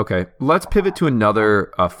 Okay, let's pivot to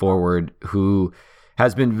another forward who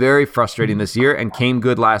has been very frustrating this year and came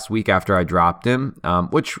good last week after I dropped him,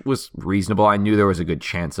 which was reasonable. I knew there was a good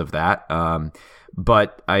chance of that,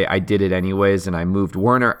 but I did it anyways, and I moved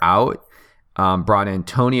Werner out, brought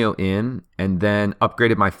Antonio in, and then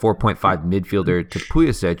upgraded my 4.5 midfielder to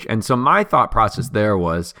Pulisic. And so my thought process there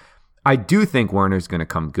was, I do think Werner's going to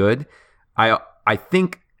come good. I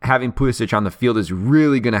think having Pulisic on the field is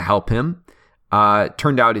really going to help him.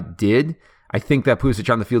 Turned out it did. I think that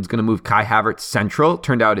Pulisic on the field is going to move Kai Havertz central.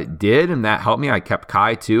 Turned out it did, and that helped me. I kept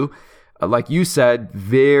Kai too. Like you said,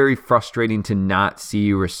 very frustrating to not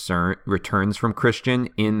see returns from Christian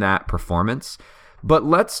in that performance. But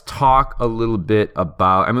let's talk a little bit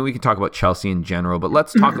about, I mean, we can talk about Chelsea in general, but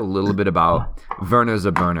let's talk a little bit about Werner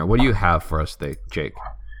Zaberner. What do you have for us there, Jake?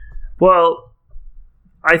 Well,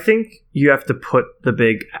 I think you have to put the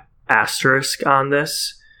big asterisk on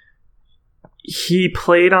this. He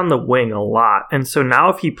played on the wing a lot, and so now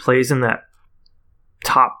if he plays in that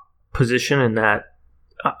top position in that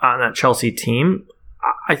on that Chelsea team,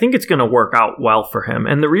 I think it's going to work out well for him.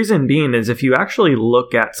 And the reason being is if you actually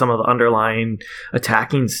look at some of the underlying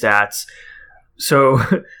attacking stats, so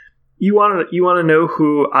you want to know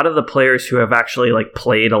who out of the players who have actually like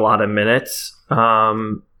played a lot of minutes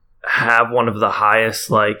have one of the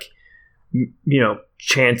highest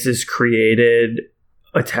chances created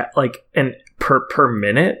and per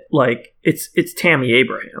minute, like it's Tammy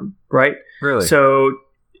Abraham, right? Really? So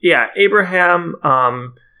yeah, Abraham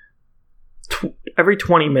every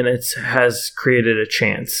 20 minutes has created a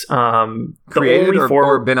chance. Created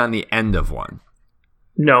or been on the end of one?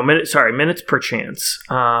 No, minutes per chance.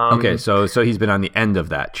 Okay, so he's been on the end of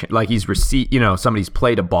that. Like he's received, somebody's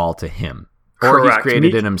played a ball to him. Or correct. He's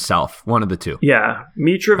created it himself. One of the two. Yeah.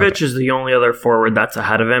 Mitrovic is the only other forward that's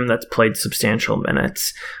ahead of him that's played substantial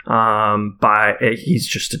minutes. He's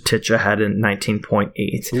just a titch ahead in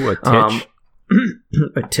 19.8. Ooh, a titch?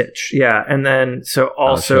 A titch, yeah. And then, so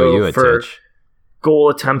also for titch.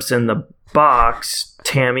 Goal attempts in the box,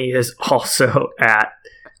 Tammy is also at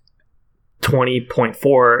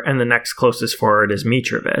 20.4, and the next closest forward is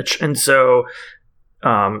Mitrovic. And so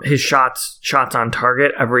his shots on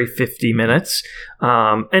target every 50 minutes.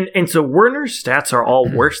 And so Werner's stats are all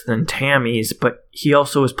worse than Tammy's, but he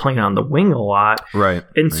also is playing on the wing a lot. Right.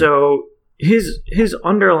 And so his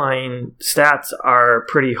underlying stats are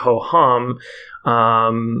pretty ho-hum.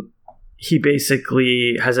 He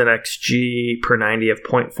basically has an XG per 90 of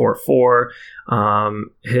 0.44.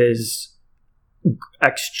 His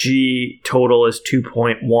XG total is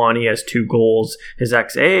 2.1. He has 2 goals. His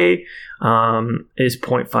XA is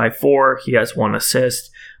 0.54. He has 1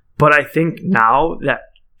 assist. But I think now that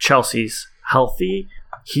Chelsea's healthy,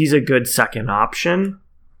 he's a good second option.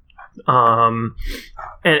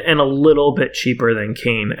 And a little bit cheaper than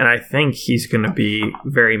Kane, and I think he's going to be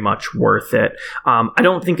very much worth it. I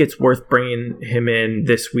don't think it's worth bringing him in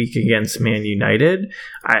this week against Man United.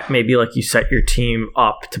 Maybe like you set your team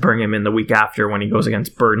up to bring him in the week after when he goes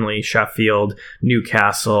against Burnley, Sheffield,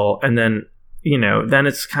 Newcastle, and then then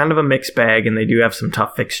it's kind of a mixed bag, and they do have some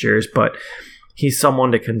tough fixtures, but he's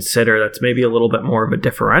someone to consider that's maybe a little bit more of a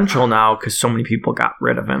differential now because so many people got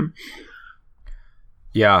rid of him.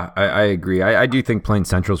 Yeah, I agree. I do think playing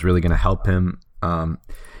central is really going to help him.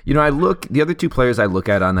 The other 2 players I look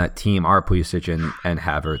at on that team are Pulisic and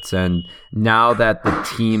Havertz. And now that the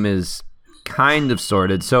team is kind of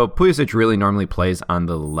sorted, so Pulisic really normally plays on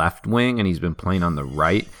the left wing, and he's been playing on the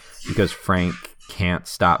right because Frank can't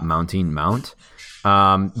stop mounting Mount.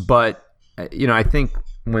 But I think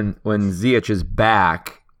when Ziyech is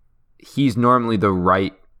back, he's normally the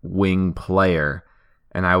right wing player,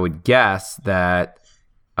 and I would guess that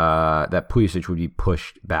Pulisic would be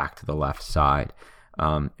pushed back to the left side.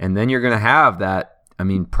 And then you're going to have that,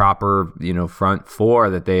 proper, front 4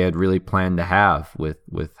 that they had really planned to have with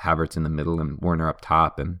Havertz in the middle and Werner up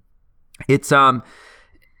top. And it's,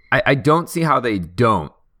 I don't see how they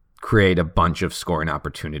don't create a bunch of scoring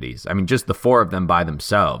opportunities. Just the 4 of them by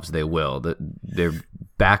themselves, they will. Their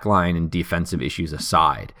backline and defensive issues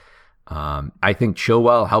aside. I think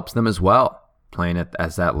Chilwell helps them as well. Playing it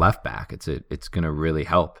as that left back, it's going to really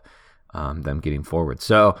help them getting forward.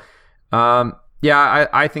 So,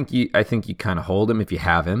 I think you kind of hold him if you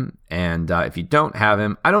have him, and if you don't have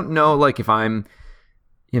him, I don't know. If I'm,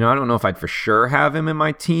 I don't know if I'd for sure have him in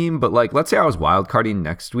my team, but let's say I was wildcarding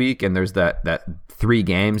next week, and there's that 3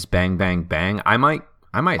 games, bang, bang, bang. I might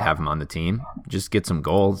have him on the team, just get some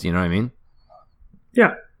goals. You know what I mean?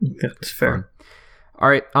 Yeah, that's fair. All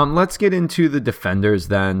right, let's get into the defenders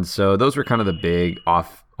then. So those were kind of the big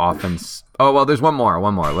offense. Oh, well, there's one more.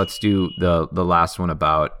 Let's do the last one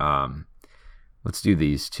about let's do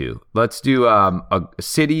these 2. Let's do a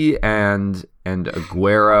City and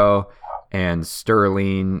Aguero and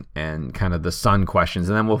Sterling and kind of the Sun questions,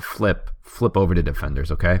 and then we'll flip over to defenders,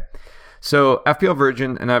 okay? So FPL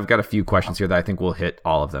Virgin, and I've got a few questions here that I think we'll hit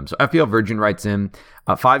all of them. So FPL Virgin writes in,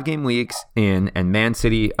 5 game weeks in, and Man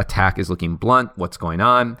City attack is looking blunt. What's going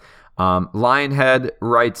on? Lionhead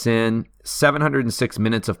writes in, 706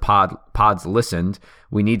 minutes of pods listened.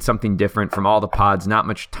 We need something different from all the pods. Not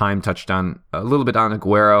much time touched on, a little bit on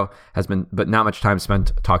Aguero but not much time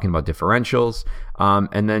spent talking about differentials.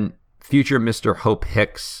 And then future Mr. Hope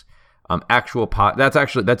Hicks, actual pod.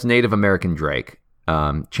 That's Native American Drake.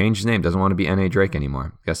 Changed his name, doesn't want to be N.A. Drake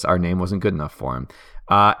anymore. Guess our name wasn't good enough for him.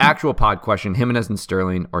 Actual pod question, Jimenez and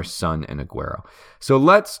Sterling or Son and Aguero. So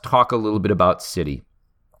let's talk a little bit about City.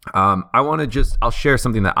 I'll share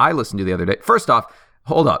something that I listened to the other day. First off,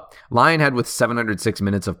 hold up. Lionhead with 706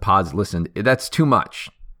 minutes of pods listened. That's too much.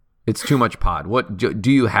 It's too much pod. What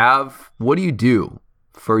do you do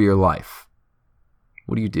for your life?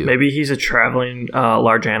 What do you do? Maybe he's a traveling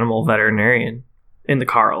large animal veterinarian in the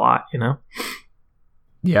car a lot,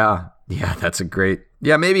 Yeah, that's a great...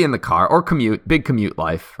 Yeah, maybe in the car or big commute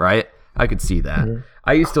life, right? I could see that. Mm-hmm.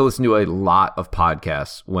 I used to listen to a lot of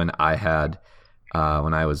podcasts when I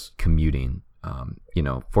was commuting,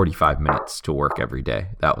 45 minutes to work every day.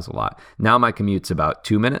 That was a lot. Now my commute's about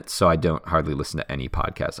 2 minutes, so I don't hardly listen to any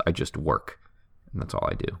podcasts. I just work, and that's all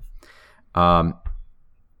I do.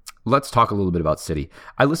 Let's talk a little bit about City.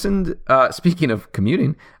 I listened, speaking of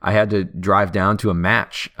commuting, I had to drive down to a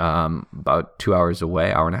match about 2 hours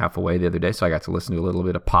away, hour and a half away the other day, so I got to listen to a little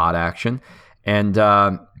bit of pod action. And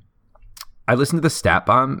I listened to the Stat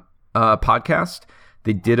Bomb podcast.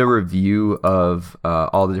 They did a review of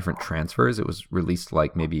all the different transfers. It was released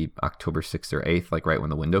maybe October 6th or 8th, right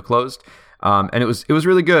when the window closed. And it was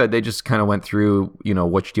really good. They just kind of went through,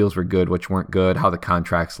 which deals were good, which weren't good, how the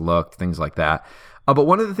contracts looked, things like that. But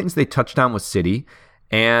one of the things they touched on was City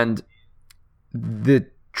and the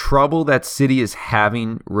trouble that City is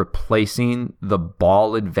having replacing the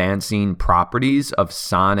ball advancing properties of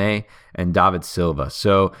Sané and David Silva.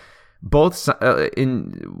 So both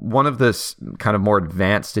in one of the kind of more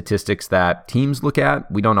advanced statistics that teams look at,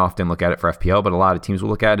 we don't often look at it for FPL, but a lot of teams will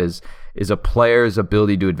look at is a player's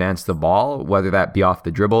ability to advance the ball, whether that be off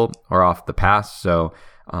the dribble or off the pass. So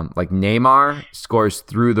Like Neymar scores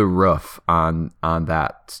through the roof on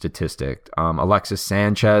that statistic. Alexis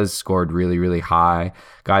Sanchez scored really, really high.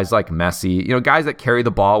 Guys like Messi, guys that carry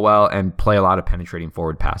the ball well and play a lot of penetrating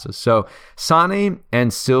forward passes. So Sane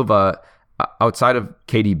and Silva, outside of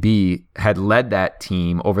KDB, had led that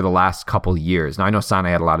team over the last couple years. Now I know Sane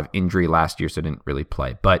had a lot of injury last year, so didn't really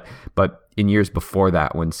play. But in years before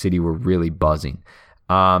that, when City were really buzzing.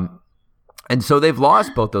 And so they've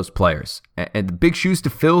lost both those players, and big shoes to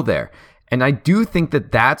fill there. And I do think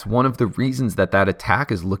that that's one of the reasons that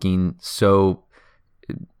attack is looking so,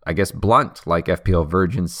 I guess, blunt, like FPL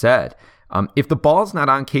Virgin said. If the ball's not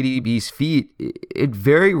on KDB's feet, it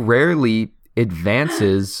very rarely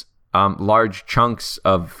advances large chunks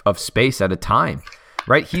of space at a time,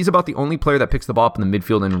 right? He's about the only player that picks the ball up in the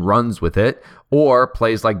midfield and runs with it, or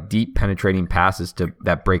plays like deep penetrating passes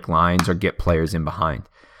that break lines or get players in behind.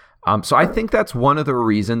 So I think that's one of the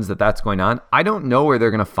reasons that's going on. I don't know where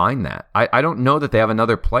they're going to find that. I don't know that they have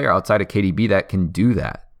another player outside of KDB that can do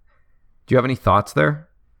that. Do you have any thoughts there?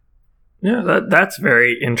 Yeah, that's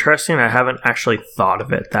very interesting. I haven't actually thought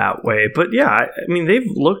of it that way. But yeah, I mean, they've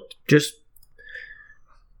looked just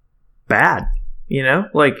bad,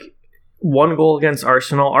 like one goal against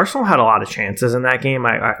Arsenal. Arsenal had a lot of chances in that game.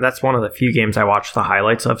 That's one of the few games I watched the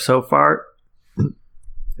highlights of so far.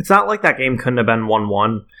 It's not like that game couldn't have been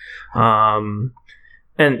 1-1.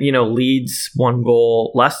 And, Leeds, one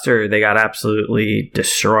goal. Leicester, they got absolutely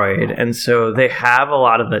destroyed. And so they have a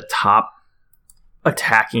lot of the top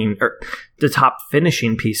attacking or the top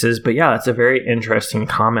finishing pieces. But yeah, that's a very interesting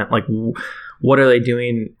comment. Like, what are they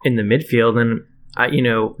doing in the midfield? And,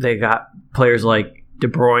 they got players like De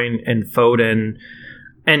Bruyne and Foden.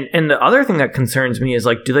 And the other thing that concerns me is,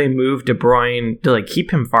 like, do they move De Bruyne? Do they keep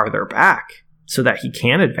him farther back so that he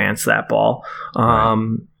can advance that ball? Right.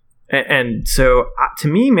 And so to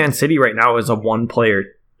me, Man City right now is a one player.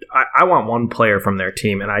 I want one player from their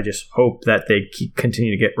team, and I just hope that they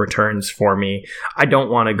continue to get returns for me. I don't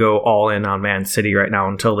want to go all in on Man City right now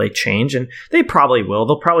until they change, and they probably will.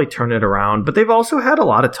 They'll probably turn it around, but they've also had a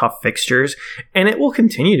lot of tough fixtures, and it will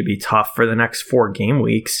continue to be tough for the next 4 game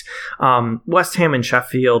weeks. West Ham and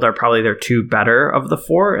Sheffield are probably their 2 better of the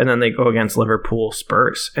 4, and then they go against Liverpool,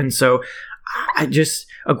 Spurs. And so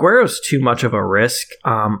Aguero's too much of a risk.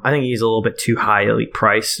 I think he's a little bit too highly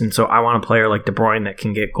priced, and so I want a player like De Bruyne that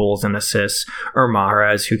can get goals and assists, or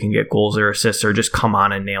Mahrez who can get goals or assists, or just come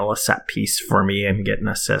on and nail a set piece for me and get an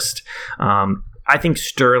assist. I think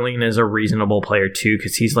Sterling is a reasonable player too,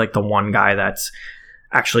 because he's like the one guy that's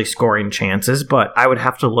actually scoring chances, but I would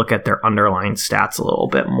have to look at their underlying stats a little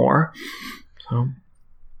bit more. So.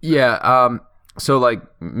 Yeah, so like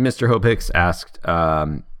Mr. Hope Hicks asked,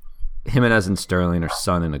 Jimenez and Sterling or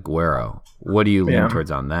Son and Aguero. What do you lean towards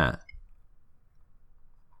on that?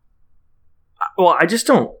 Well, I just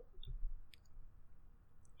don't.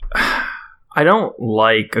 I don't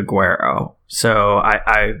like Aguero, so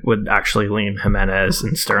I would actually lean Jimenez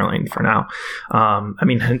and Sterling for now. I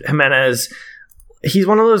mean, Jimenez, he's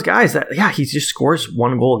one of those guys that he just scores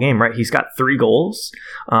 1 goal a game, right? He's got 3 goals.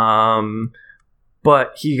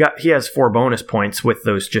 But he has 4 bonus points with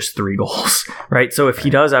those just 3 goals, right? So if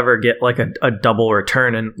he does ever get like a double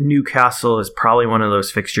return, and Newcastle is probably one of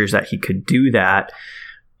those fixtures that he could do that,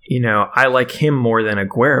 I like him more than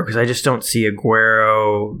Aguero, because I just don't see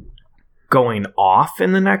Aguero going off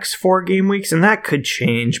in the next 4 game weeks, and that could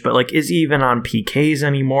change. But like, is he even on PKs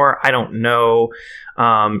anymore? I don't know.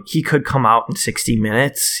 He could come out in 60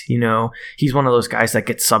 minutes. He's one of those guys that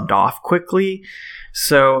gets subbed off quickly.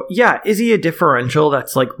 So, yeah, is he a differential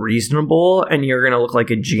that's, like, reasonable and you're going to look like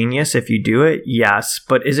a genius if you do it? Yes.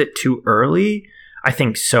 But is it too early? I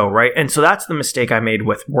think so, right? And so that's the mistake I made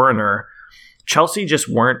with Werner. Chelsea just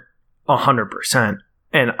weren't 100%.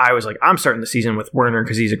 And I was like, I'm starting the season with Werner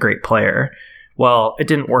because he's a great player. Well, it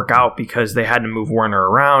didn't work out because they had to move Werner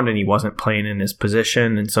around and he wasn't playing in his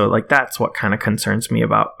position. And so, like, that's what kind of concerns me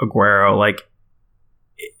about Aguero. Like,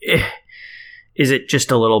 is it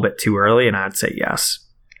just a little bit too early? And I'd say yes.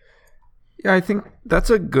 Yeah, I think that's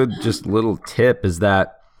a good just little tip, is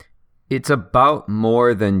that it's about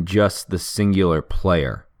more than just the singular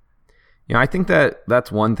player. I think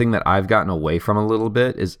that's one thing that I've gotten away from a little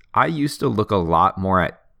bit, is I used to look a lot more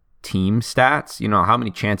at team stats. How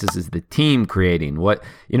many chances is the team creating? What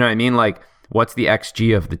I mean? Like, what's the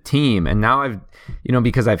XG of the team? And now I've,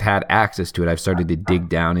 because I've had access to it, I've started to dig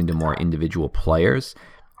down into more individual players.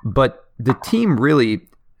 But the team really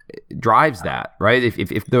drives that, right?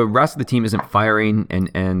 If the rest of the team isn't firing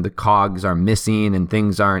and the cogs are missing and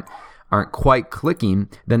things aren't aren't quite clicking,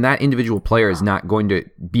 then that individual player is not going to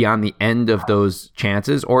be on the end of those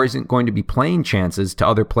chances or isn't going to be playing chances to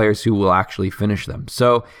other players who will actually finish them.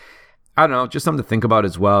 So I don't know, just something to think about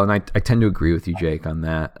as well. And I tend to agree with you, Jake, on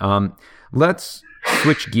that. Let's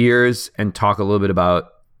switch gears and talk a little bit about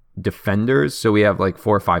defenders. So we have like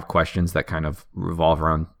 4 or 5 questions that kind of revolve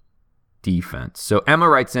around defense. So Emma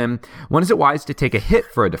writes in, when is it wise to take a hit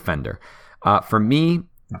for a defender? For me,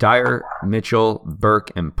 Dyer, Mitchell,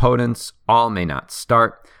 Burke, and Podence all may not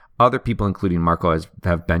start. Other people, including Marco,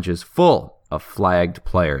 have benches full of flagged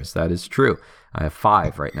players. That is true. I have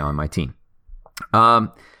 5 right now on my team.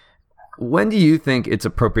 When do you think it's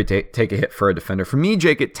appropriate to take a hit for a defender? For me,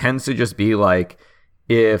 Jake, it tends to just be like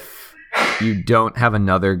if you don't have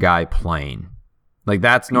another guy playing. Like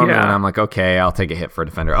that's normally when I'm like, okay, I'll take a hit for a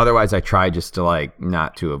defender. Otherwise, I try just to like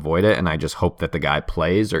not to avoid it, and I just hope that the guy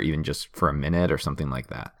plays, or even just for a minute or something like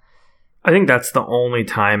that. I think that's the only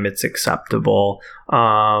time it's acceptable.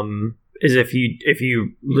 Is if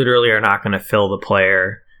you literally are not going to fill the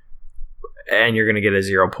player, and you're going to get a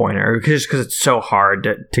 0-pointer, just because it's so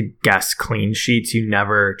hard to guess clean sheets. You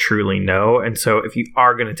never truly know. And so if you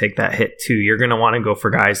are going to take that hit too, you're going to want to go for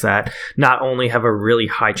guys that not only have a really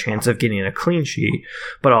high chance of getting a clean sheet,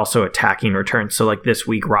 but also attacking returns. So like this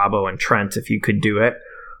week, Robbo and Trent, if you could do it,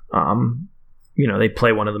 they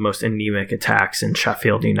play one of the most anemic attacks in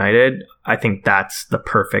Sheffield United. I think that's the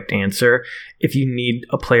perfect answer. If you need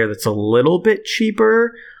a player that's a little bit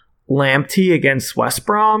cheaper, Lamptey against West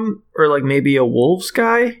Brom, or like maybe a Wolves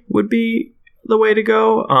guy would be the way to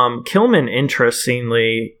go. Kilman,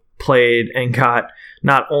 interestingly, played and got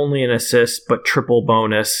not only an assist, but triple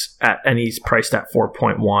bonus, and he's priced at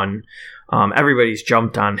 4.1. Everybody's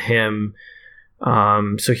jumped on him.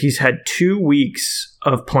 So he's had 2 weeks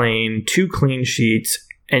of playing, 2 clean sheets,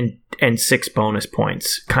 and 6 bonus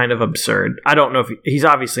points. Kind of absurd. I don't know if he's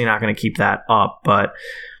obviously not going to keep that up, but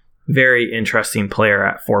very interesting player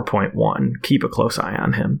at 4.1. Keep a close eye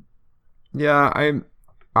on him. Yeah,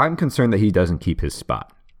 I'm concerned that he doesn't keep his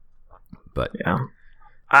spot. But yeah,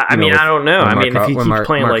 I mean, I don't know. I mean, if he keeps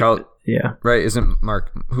playing right? Isn't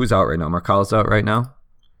Mark who's out right now? Marcal's out right now.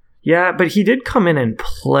 Yeah, but he did come in and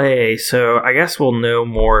play, so I guess we'll know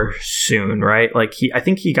more soon, right? Like I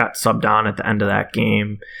think he got subbed on at the end of that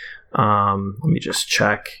game. Let me just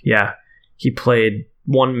check. Yeah, he played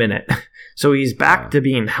 1 minute. So he's back to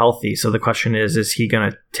being healthy. So the question is he going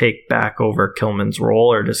to take back over Kilman's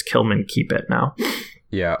role, or does Kilman keep it now?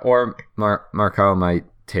 Yeah, or Marcao might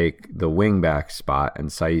take the wing back spot, and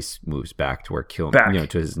Saiz moves back to where Kilman,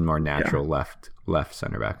 to his more natural left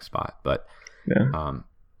center back spot. But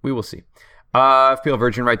we will see. FPL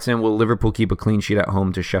Virgin writes in, will Liverpool keep a clean sheet at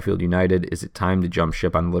home to Sheffield United? Is it time to jump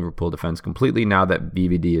ship on the Liverpool defense completely now that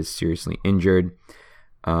VVD is seriously injured?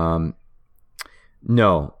 No.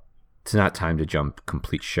 It's not time to jump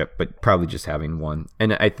complete ship, but probably just having one.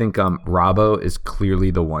 And I think Robbo is clearly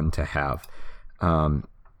the one to have. I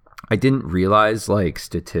didn't realize, like,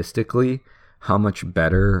 statistically how much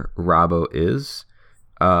better Robbo is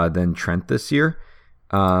than Trent this year.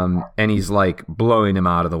 And he's, like, blowing him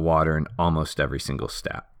out of the water in almost every single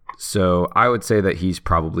stat. So I would say that he's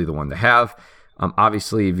probably the one to have.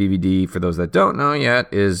 Obviously, VVD, for those that don't know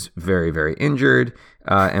yet, is very, very injured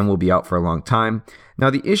and will be out for a long time. Now,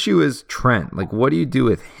 the issue is Trent. Like, what do you do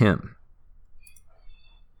with him?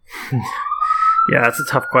 Yeah, that's a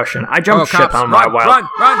tough question. I jumped ship on my wild.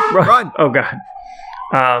 Run! Oh, God.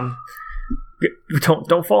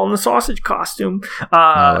 Don't fall in the sausage costume.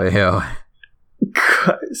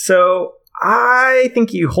 So I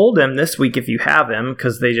think you hold him this week if you have him,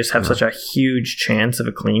 because they just have such a huge chance of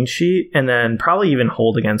a clean sheet, and then probably even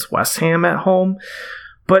hold against West Ham at home.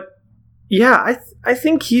 But yeah, I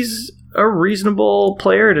think he's a reasonable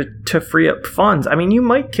player to free up funds. I mean, you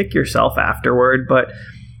might kick yourself afterward, but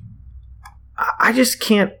I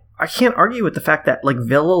can't argue with the fact that like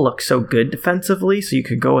Villa looks so good defensively, so you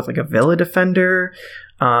could go with like a Villa defender.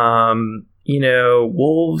 Wolves.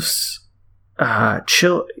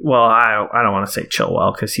 Well, I don't want to say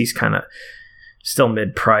Chilwell because he's kind of still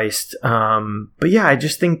mid-priced. But yeah, I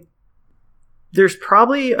just think there's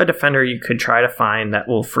probably a defender you could try to find that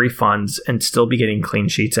will free funds and still be getting clean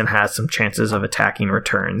sheets and has some chances of attacking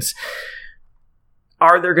returns.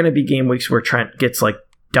 Are there going to be game weeks where Trent gets like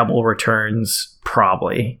double returns?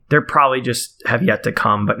 Probably. They're probably just have yet to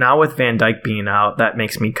come. But now with Van Dijk being out, that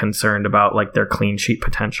makes me concerned about like their clean sheet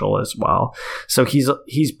potential as well. So he's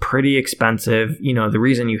pretty expensive. The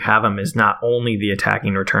reason you have him is not only the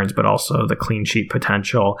attacking returns, but also the clean sheet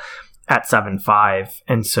potential at 7.5.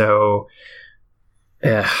 And so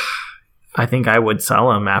I think I would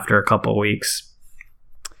sell him after a couple weeks.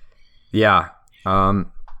 Yeah.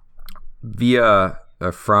 via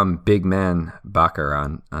from Big Man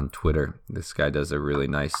Bacher on Twitter. This guy does a really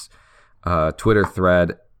nice Twitter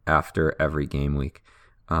thread after every game week.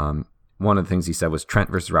 One of the things he said was Trent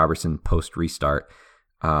versus Robertson post restart.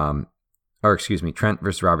 Trent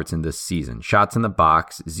versus Robertson this season. Shots in the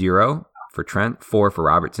box, 0 for Trent, 4 for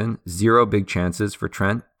Robertson. 0 big chances for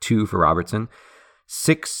Trent, 2 for Robertson.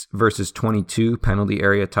 6 versus 22 penalty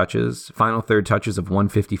area touches. Final third touches of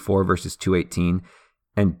 154 versus 218.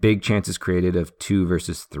 And big chances created of 2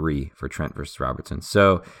 versus 3 for Trent versus Robertson.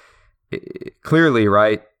 So clearly,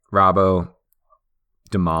 right, Robbo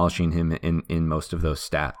demolishing him in most of those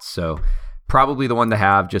stats. So probably the one to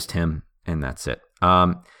have, just him, and that's it.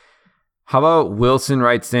 How about Wilson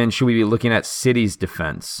writes in, should we be looking at City's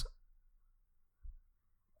defense?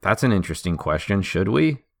 That's an interesting question. Should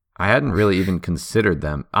we? I hadn't really even considered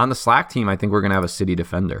them. On the Slack team, I think we're going to have a City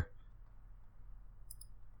defender.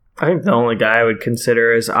 I think the only guy I would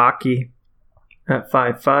consider is Aki at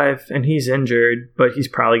 5'5", and he's injured, but he's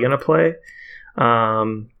probably going to play.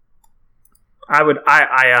 I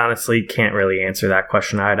honestly can't really answer that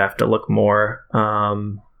question. I'd have to look more.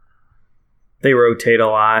 They rotate a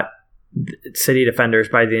lot. City defenders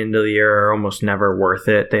by the end of the year are almost never worth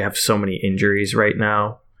it. They have so many injuries right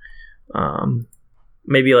now.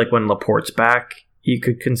 Maybe like when Laporte's back, you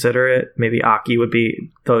could consider it. Maybe Aki would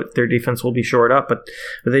be, their defense will be shored up, but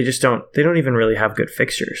they just don't even really have good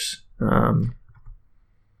fixtures.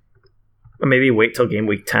 Maybe wait till game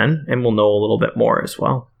week 10 and we'll know a little bit more as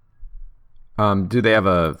well. Do they have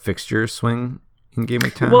a fixture swing in game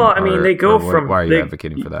week 10? Well, I mean, they go from... Why are you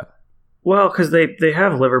advocating for that? Well, because they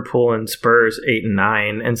have Liverpool and Spurs 8 and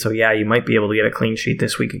 9, and so yeah, you might be able to get a clean sheet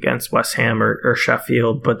this week against West Ham or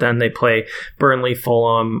Sheffield, but then they play Burnley,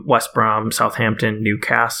 Fulham, West Brom, Southampton,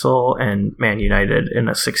 Newcastle, and Man United in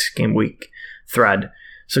a 6-game week thread.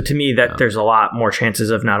 So to me, there's a lot more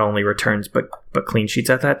chances of not only returns but clean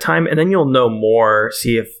sheets at that time, and then you'll know more,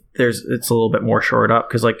 see if it's a little bit more shored up,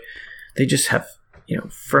 because like they just have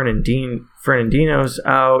Fernandino's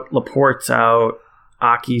out, Laporte's out,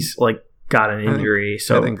 Aki's like got an injury.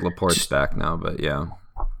 I think Laporte's back now, but yeah.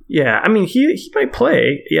 Yeah, I mean, he might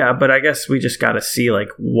play, yeah, but I guess we just got to see like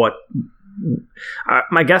what...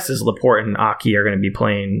 my guess is Laporte and Aki are going to be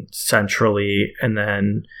playing centrally, and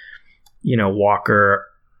then, Walker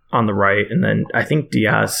on the right, and then I think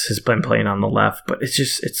Diaz has been playing on the left, but it's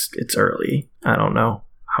just, it's early. I don't know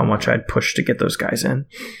how much I'd push to get those guys in.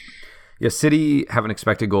 Yeah, City have an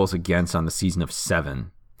expected goals against on the season of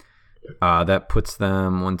 7. That puts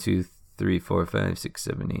them 1, 2, 3, 4, 5, 6,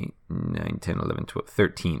 7, 8, 9, 10, 11, 12,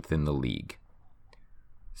 13th in the league.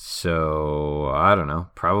 So, I don't know.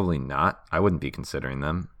 Probably not. I wouldn't be considering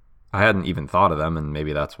them. I hadn't even thought of them, and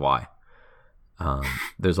maybe that's why.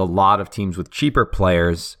 There's a lot of teams with cheaper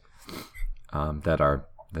players that are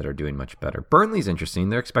doing much better. Burnley's interesting.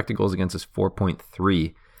 Their expected goals against is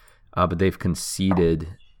 4.3, but they've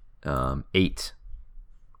conceded 8.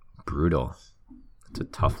 Brutal. It's a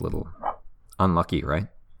tough little... Unlucky, right?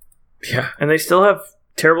 Yeah, and they still have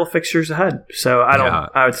terrible fixtures ahead, so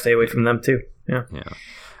I would stay away from them too. Yeah.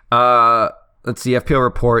 Let's see. FPL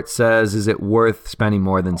report says, is it worth spending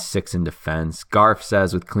more than 6 in defense? Garf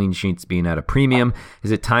says, with clean sheets being at a premium,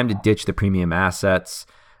 is it time to ditch the premium assets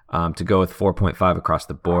to go with 4.5 across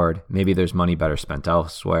the board? Maybe there's money better spent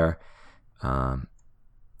elsewhere. Garf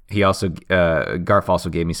also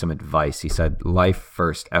gave me some advice. He said, life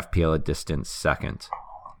first, FPL a distance second.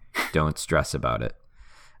 Don't stress about it.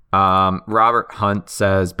 Robert Hunt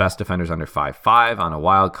says best defenders under 5.5 on a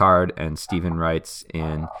wild card, and Steven writes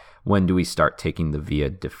in, when do we start taking the via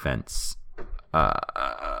defense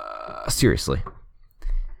seriously?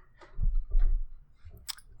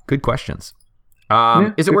 Good questions.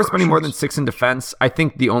 Is it worth spending more than 6 in defense? I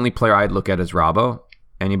think the only player I'd look at is Robbo.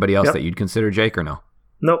 Anybody else that you'd consider, Jake, or no?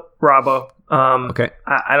 Nope, Robbo. Okay.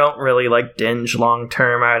 I don't really like Dinge long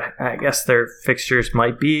term. I guess their fixtures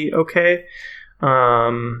might be okay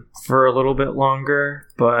for a little bit longer,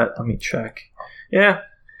 but let me check. Yeah,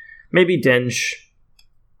 maybe Dinge,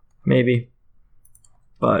 maybe,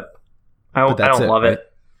 but I don't love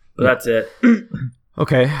it. But that's it.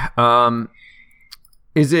 Okay.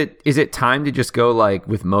 Is it time to just go like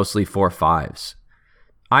with mostly 4.5s?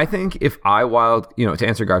 I think if I to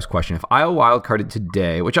answer Gar's question, if I wildcarded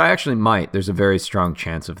today, which I actually might, there's a very strong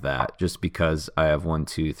chance of that just because I have 1,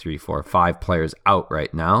 2, 3, 4, 5 players out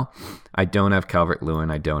right now. I don't have Calvert-Lewin.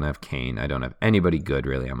 I don't have Kane. I don't have anybody good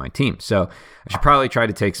really on my team. So I should probably try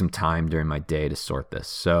to take some time during my day to sort this.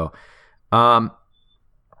 So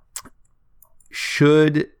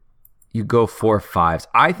should you go 4.5s?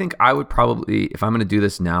 I think I would probably, if I'm going to do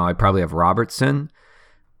this now, I'd probably have Robertson,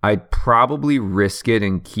 I'd probably risk it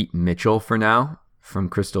and keep Mitchell for now from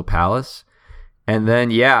Crystal Palace. And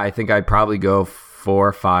then, I think I'd probably go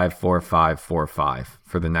 4-5, 4-5, 4-5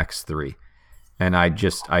 for the next 3. And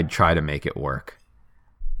I'd try to make it work.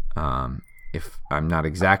 If I'm not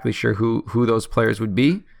exactly sure who those players would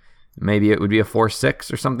be, maybe it would be a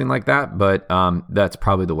 4-6 or something like that. But that's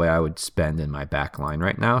probably the way I would spend in my back line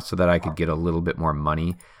right now so that I could get a little bit more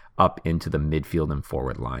money up into the midfield and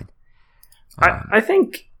forward line. I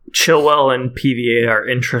think Chilwell and PVA are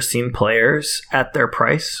interesting players at their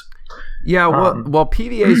price. Yeah, well,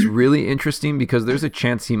 PVA is really interesting because there's a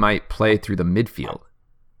chance he might play through the midfield.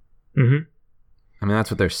 Mm-hmm. I mean,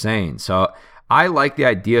 that's what they're saying. So I like the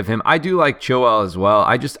idea of him. I do like Chilwell as well.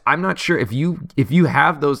 I'm not sure if you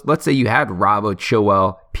have those. Let's say you had Robbo,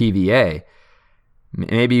 Chilwell, PVA.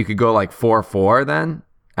 Maybe you could go like 4-4 then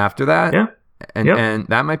after that. Yeah. And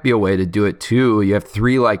that might be a way to do it too. You have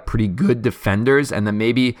 3 like pretty good defenders, and then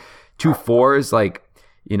maybe 2 4s. Like,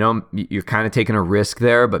 you know, you're kind of taking a risk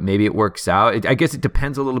there, but maybe it works out. I guess it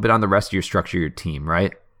depends a little bit on the rest of your structure, your team,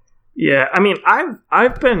 right? Yeah, I mean,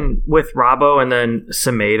 I've been with Robbo and then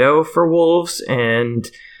Semedo for Wolves, and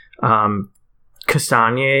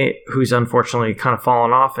Castagne, who's unfortunately kind of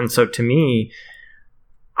fallen off. And so to me,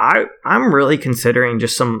 I'm really considering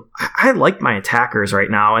just I like my attackers right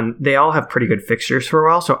now, and they all have pretty good fixtures for a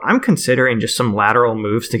while. So I'm considering just some lateral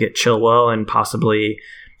moves to get Chilwell and possibly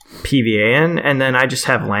PVA in, and then I just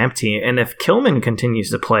have Lamptey. And if Kilman continues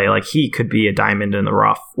to play, like, he could be a diamond in the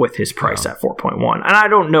rough with his price at 4.1. And I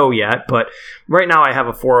don't know yet, but right now I have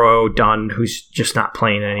a 4.0 Dunn who's just not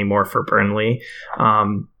playing anymore for Burnley.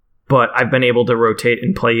 But I've been able to rotate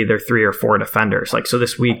and play either 3 or 4 defenders. Like, so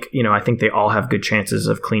this week, you know, I think they all have good chances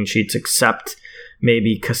of clean sheets except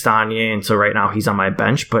maybe Castagne. And so right now he's on my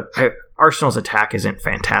bench, but Arsenal's attack isn't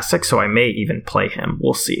fantastic, so I may even play him.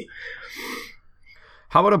 We'll see.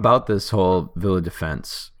 How about this whole Villa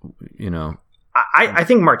defense? You know, I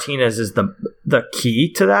think Martinez is the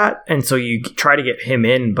key to that, and so you try to get him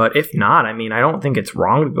in. But if not, I mean, I don't think it's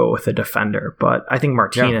wrong to go with a defender. But I think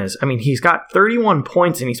Martinez. Yeah. I mean, he's got 31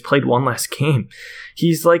 points and he's played 1 less game.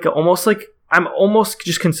 He's I'm almost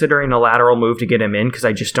just considering a lateral move to get him in because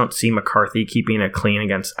I just don't see McCarthy keeping it clean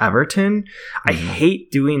against Everton. Mm-hmm. I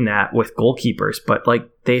hate doing that with goalkeepers, but like,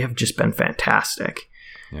 they have just been fantastic.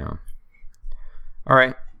 Yeah. All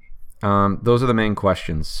right. Those are the main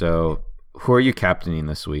questions. So who are you captaining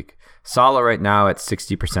this week? Salah right now at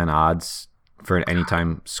 60% odds for an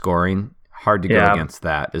anytime scoring. Hard to go against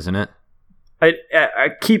that, isn't it? I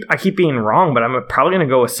keep being wrong, but I'm probably going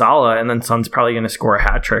to go with Salah, and then Son's probably going to score a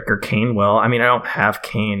hat trick, or Kane will. I mean, I don't have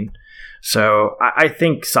Kane, so I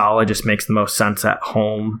think Salah just makes the most sense at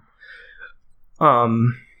home.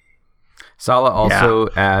 Salah also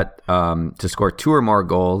at to score 2 or more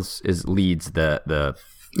goals leads the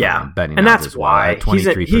betting, and that's well, why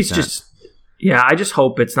 23%. He's just. Yeah, I just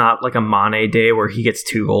hope it's not like a Mane day where he gets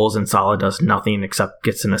 2 goals and Salah does nothing except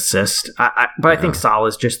gets an assist. I think Salah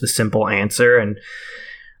is just the simple answer, and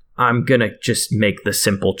I'm going to just make the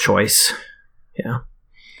simple choice. Yeah.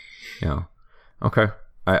 Yeah. Okay.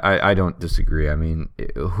 I don't disagree. I mean,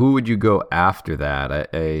 who would you go after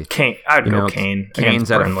that? Kane. I'd go Kane.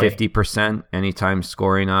 Kane's at a 50% anytime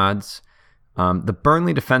scoring odds. The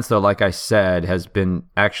Burnley defense, though, like I said, has been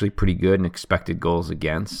actually pretty good in expected goals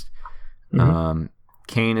against. Mm-hmm.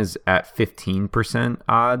 Kane is at 15%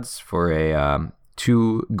 odds for a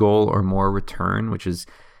 2 goal or more return, which is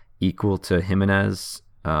equal to Jimenez.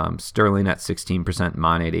 Sterling at 16%,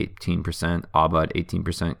 Mane at 18%, Auba at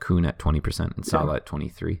 18%, Kuhn at 20%, and Salah at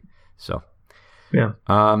 23%. So, yeah.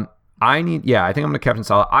 I think I'm going to captain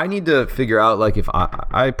Salah. I need to figure out, like, if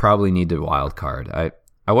I probably need to wild card.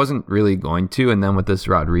 I wasn't really going to, and then with this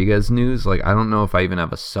Rodriguez news, like, I don't know if I even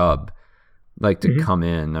have a sub. Like to come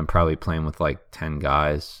in. I'm probably playing with like 10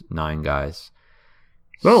 guys, 9 guys.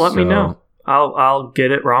 Well, let me know. I'll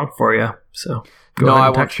get it wrong for you. So no, I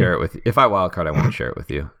won't share it with you. If I wildcard, I won't share it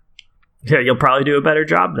with you. Yeah, you'll probably do a better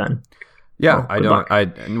job then. Yeah, I don't. I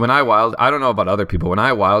don't know about other people. When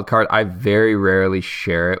I wildcard, I very rarely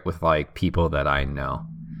share it with like people that I know.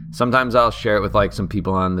 Sometimes I'll share it with like some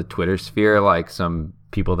people on the Twitter sphere, like some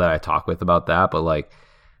people that I talk with about that. But like,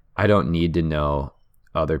 I don't need to know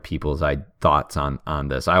other people's thoughts on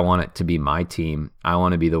this. I want it to be my team. I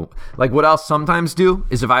want to be what I'll sometimes do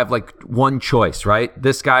is if I have like one choice, right?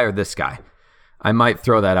 This guy or this guy, I might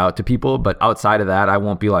throw that out to people, but outside of that, I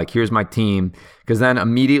won't be like, here's my team. Because then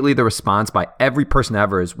immediately the response by every person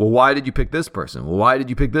ever is, well, why did you pick this person? Well, why did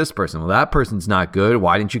you pick this person? Well, that person's not good.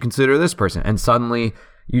 Why didn't you consider this person? And suddenly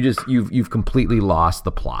you've completely lost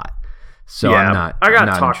the plot. So I got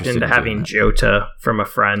talked into having Jota from a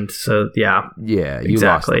friend. So yeah, you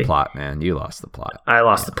lost the plot, man. You lost the plot. I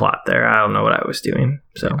lost the plot there. I don't know what I was doing.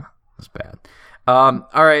 So it's bad. All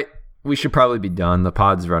right, we should probably be done. The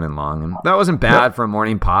pod's running long, and that wasn't bad for a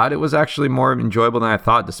morning pod. It was actually more enjoyable than I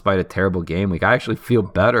thought, despite a terrible game week. I actually feel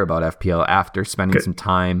better about FPL after spending some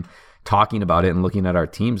time talking about it and looking at our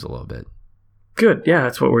teams a little bit. Good. Yeah,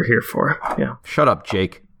 that's what we're here for. Yeah. Shut up,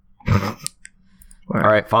 Jake. All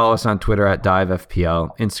right. Follow us on Twitter at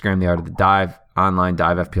DiveFPL, Instagram, The Art of the Dive, online,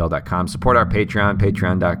 divefpl.com. Support our Patreon,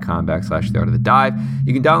 patreon.com/TheArtOfTheDive.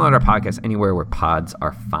 You can download our podcast anywhere where pods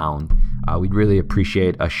are found. We'd really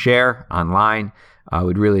appreciate a share online.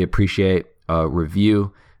 We'd really appreciate a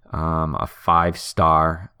review, a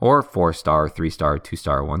 5-star or 4-star, 3-star,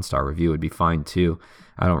 2-star, 1-star review would be fine too.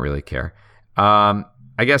 I don't really care. I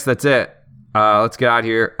guess that's it. Let's get out of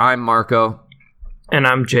here. I'm Marco. And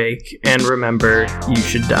I'm Jake. And remember, you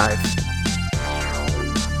should dive.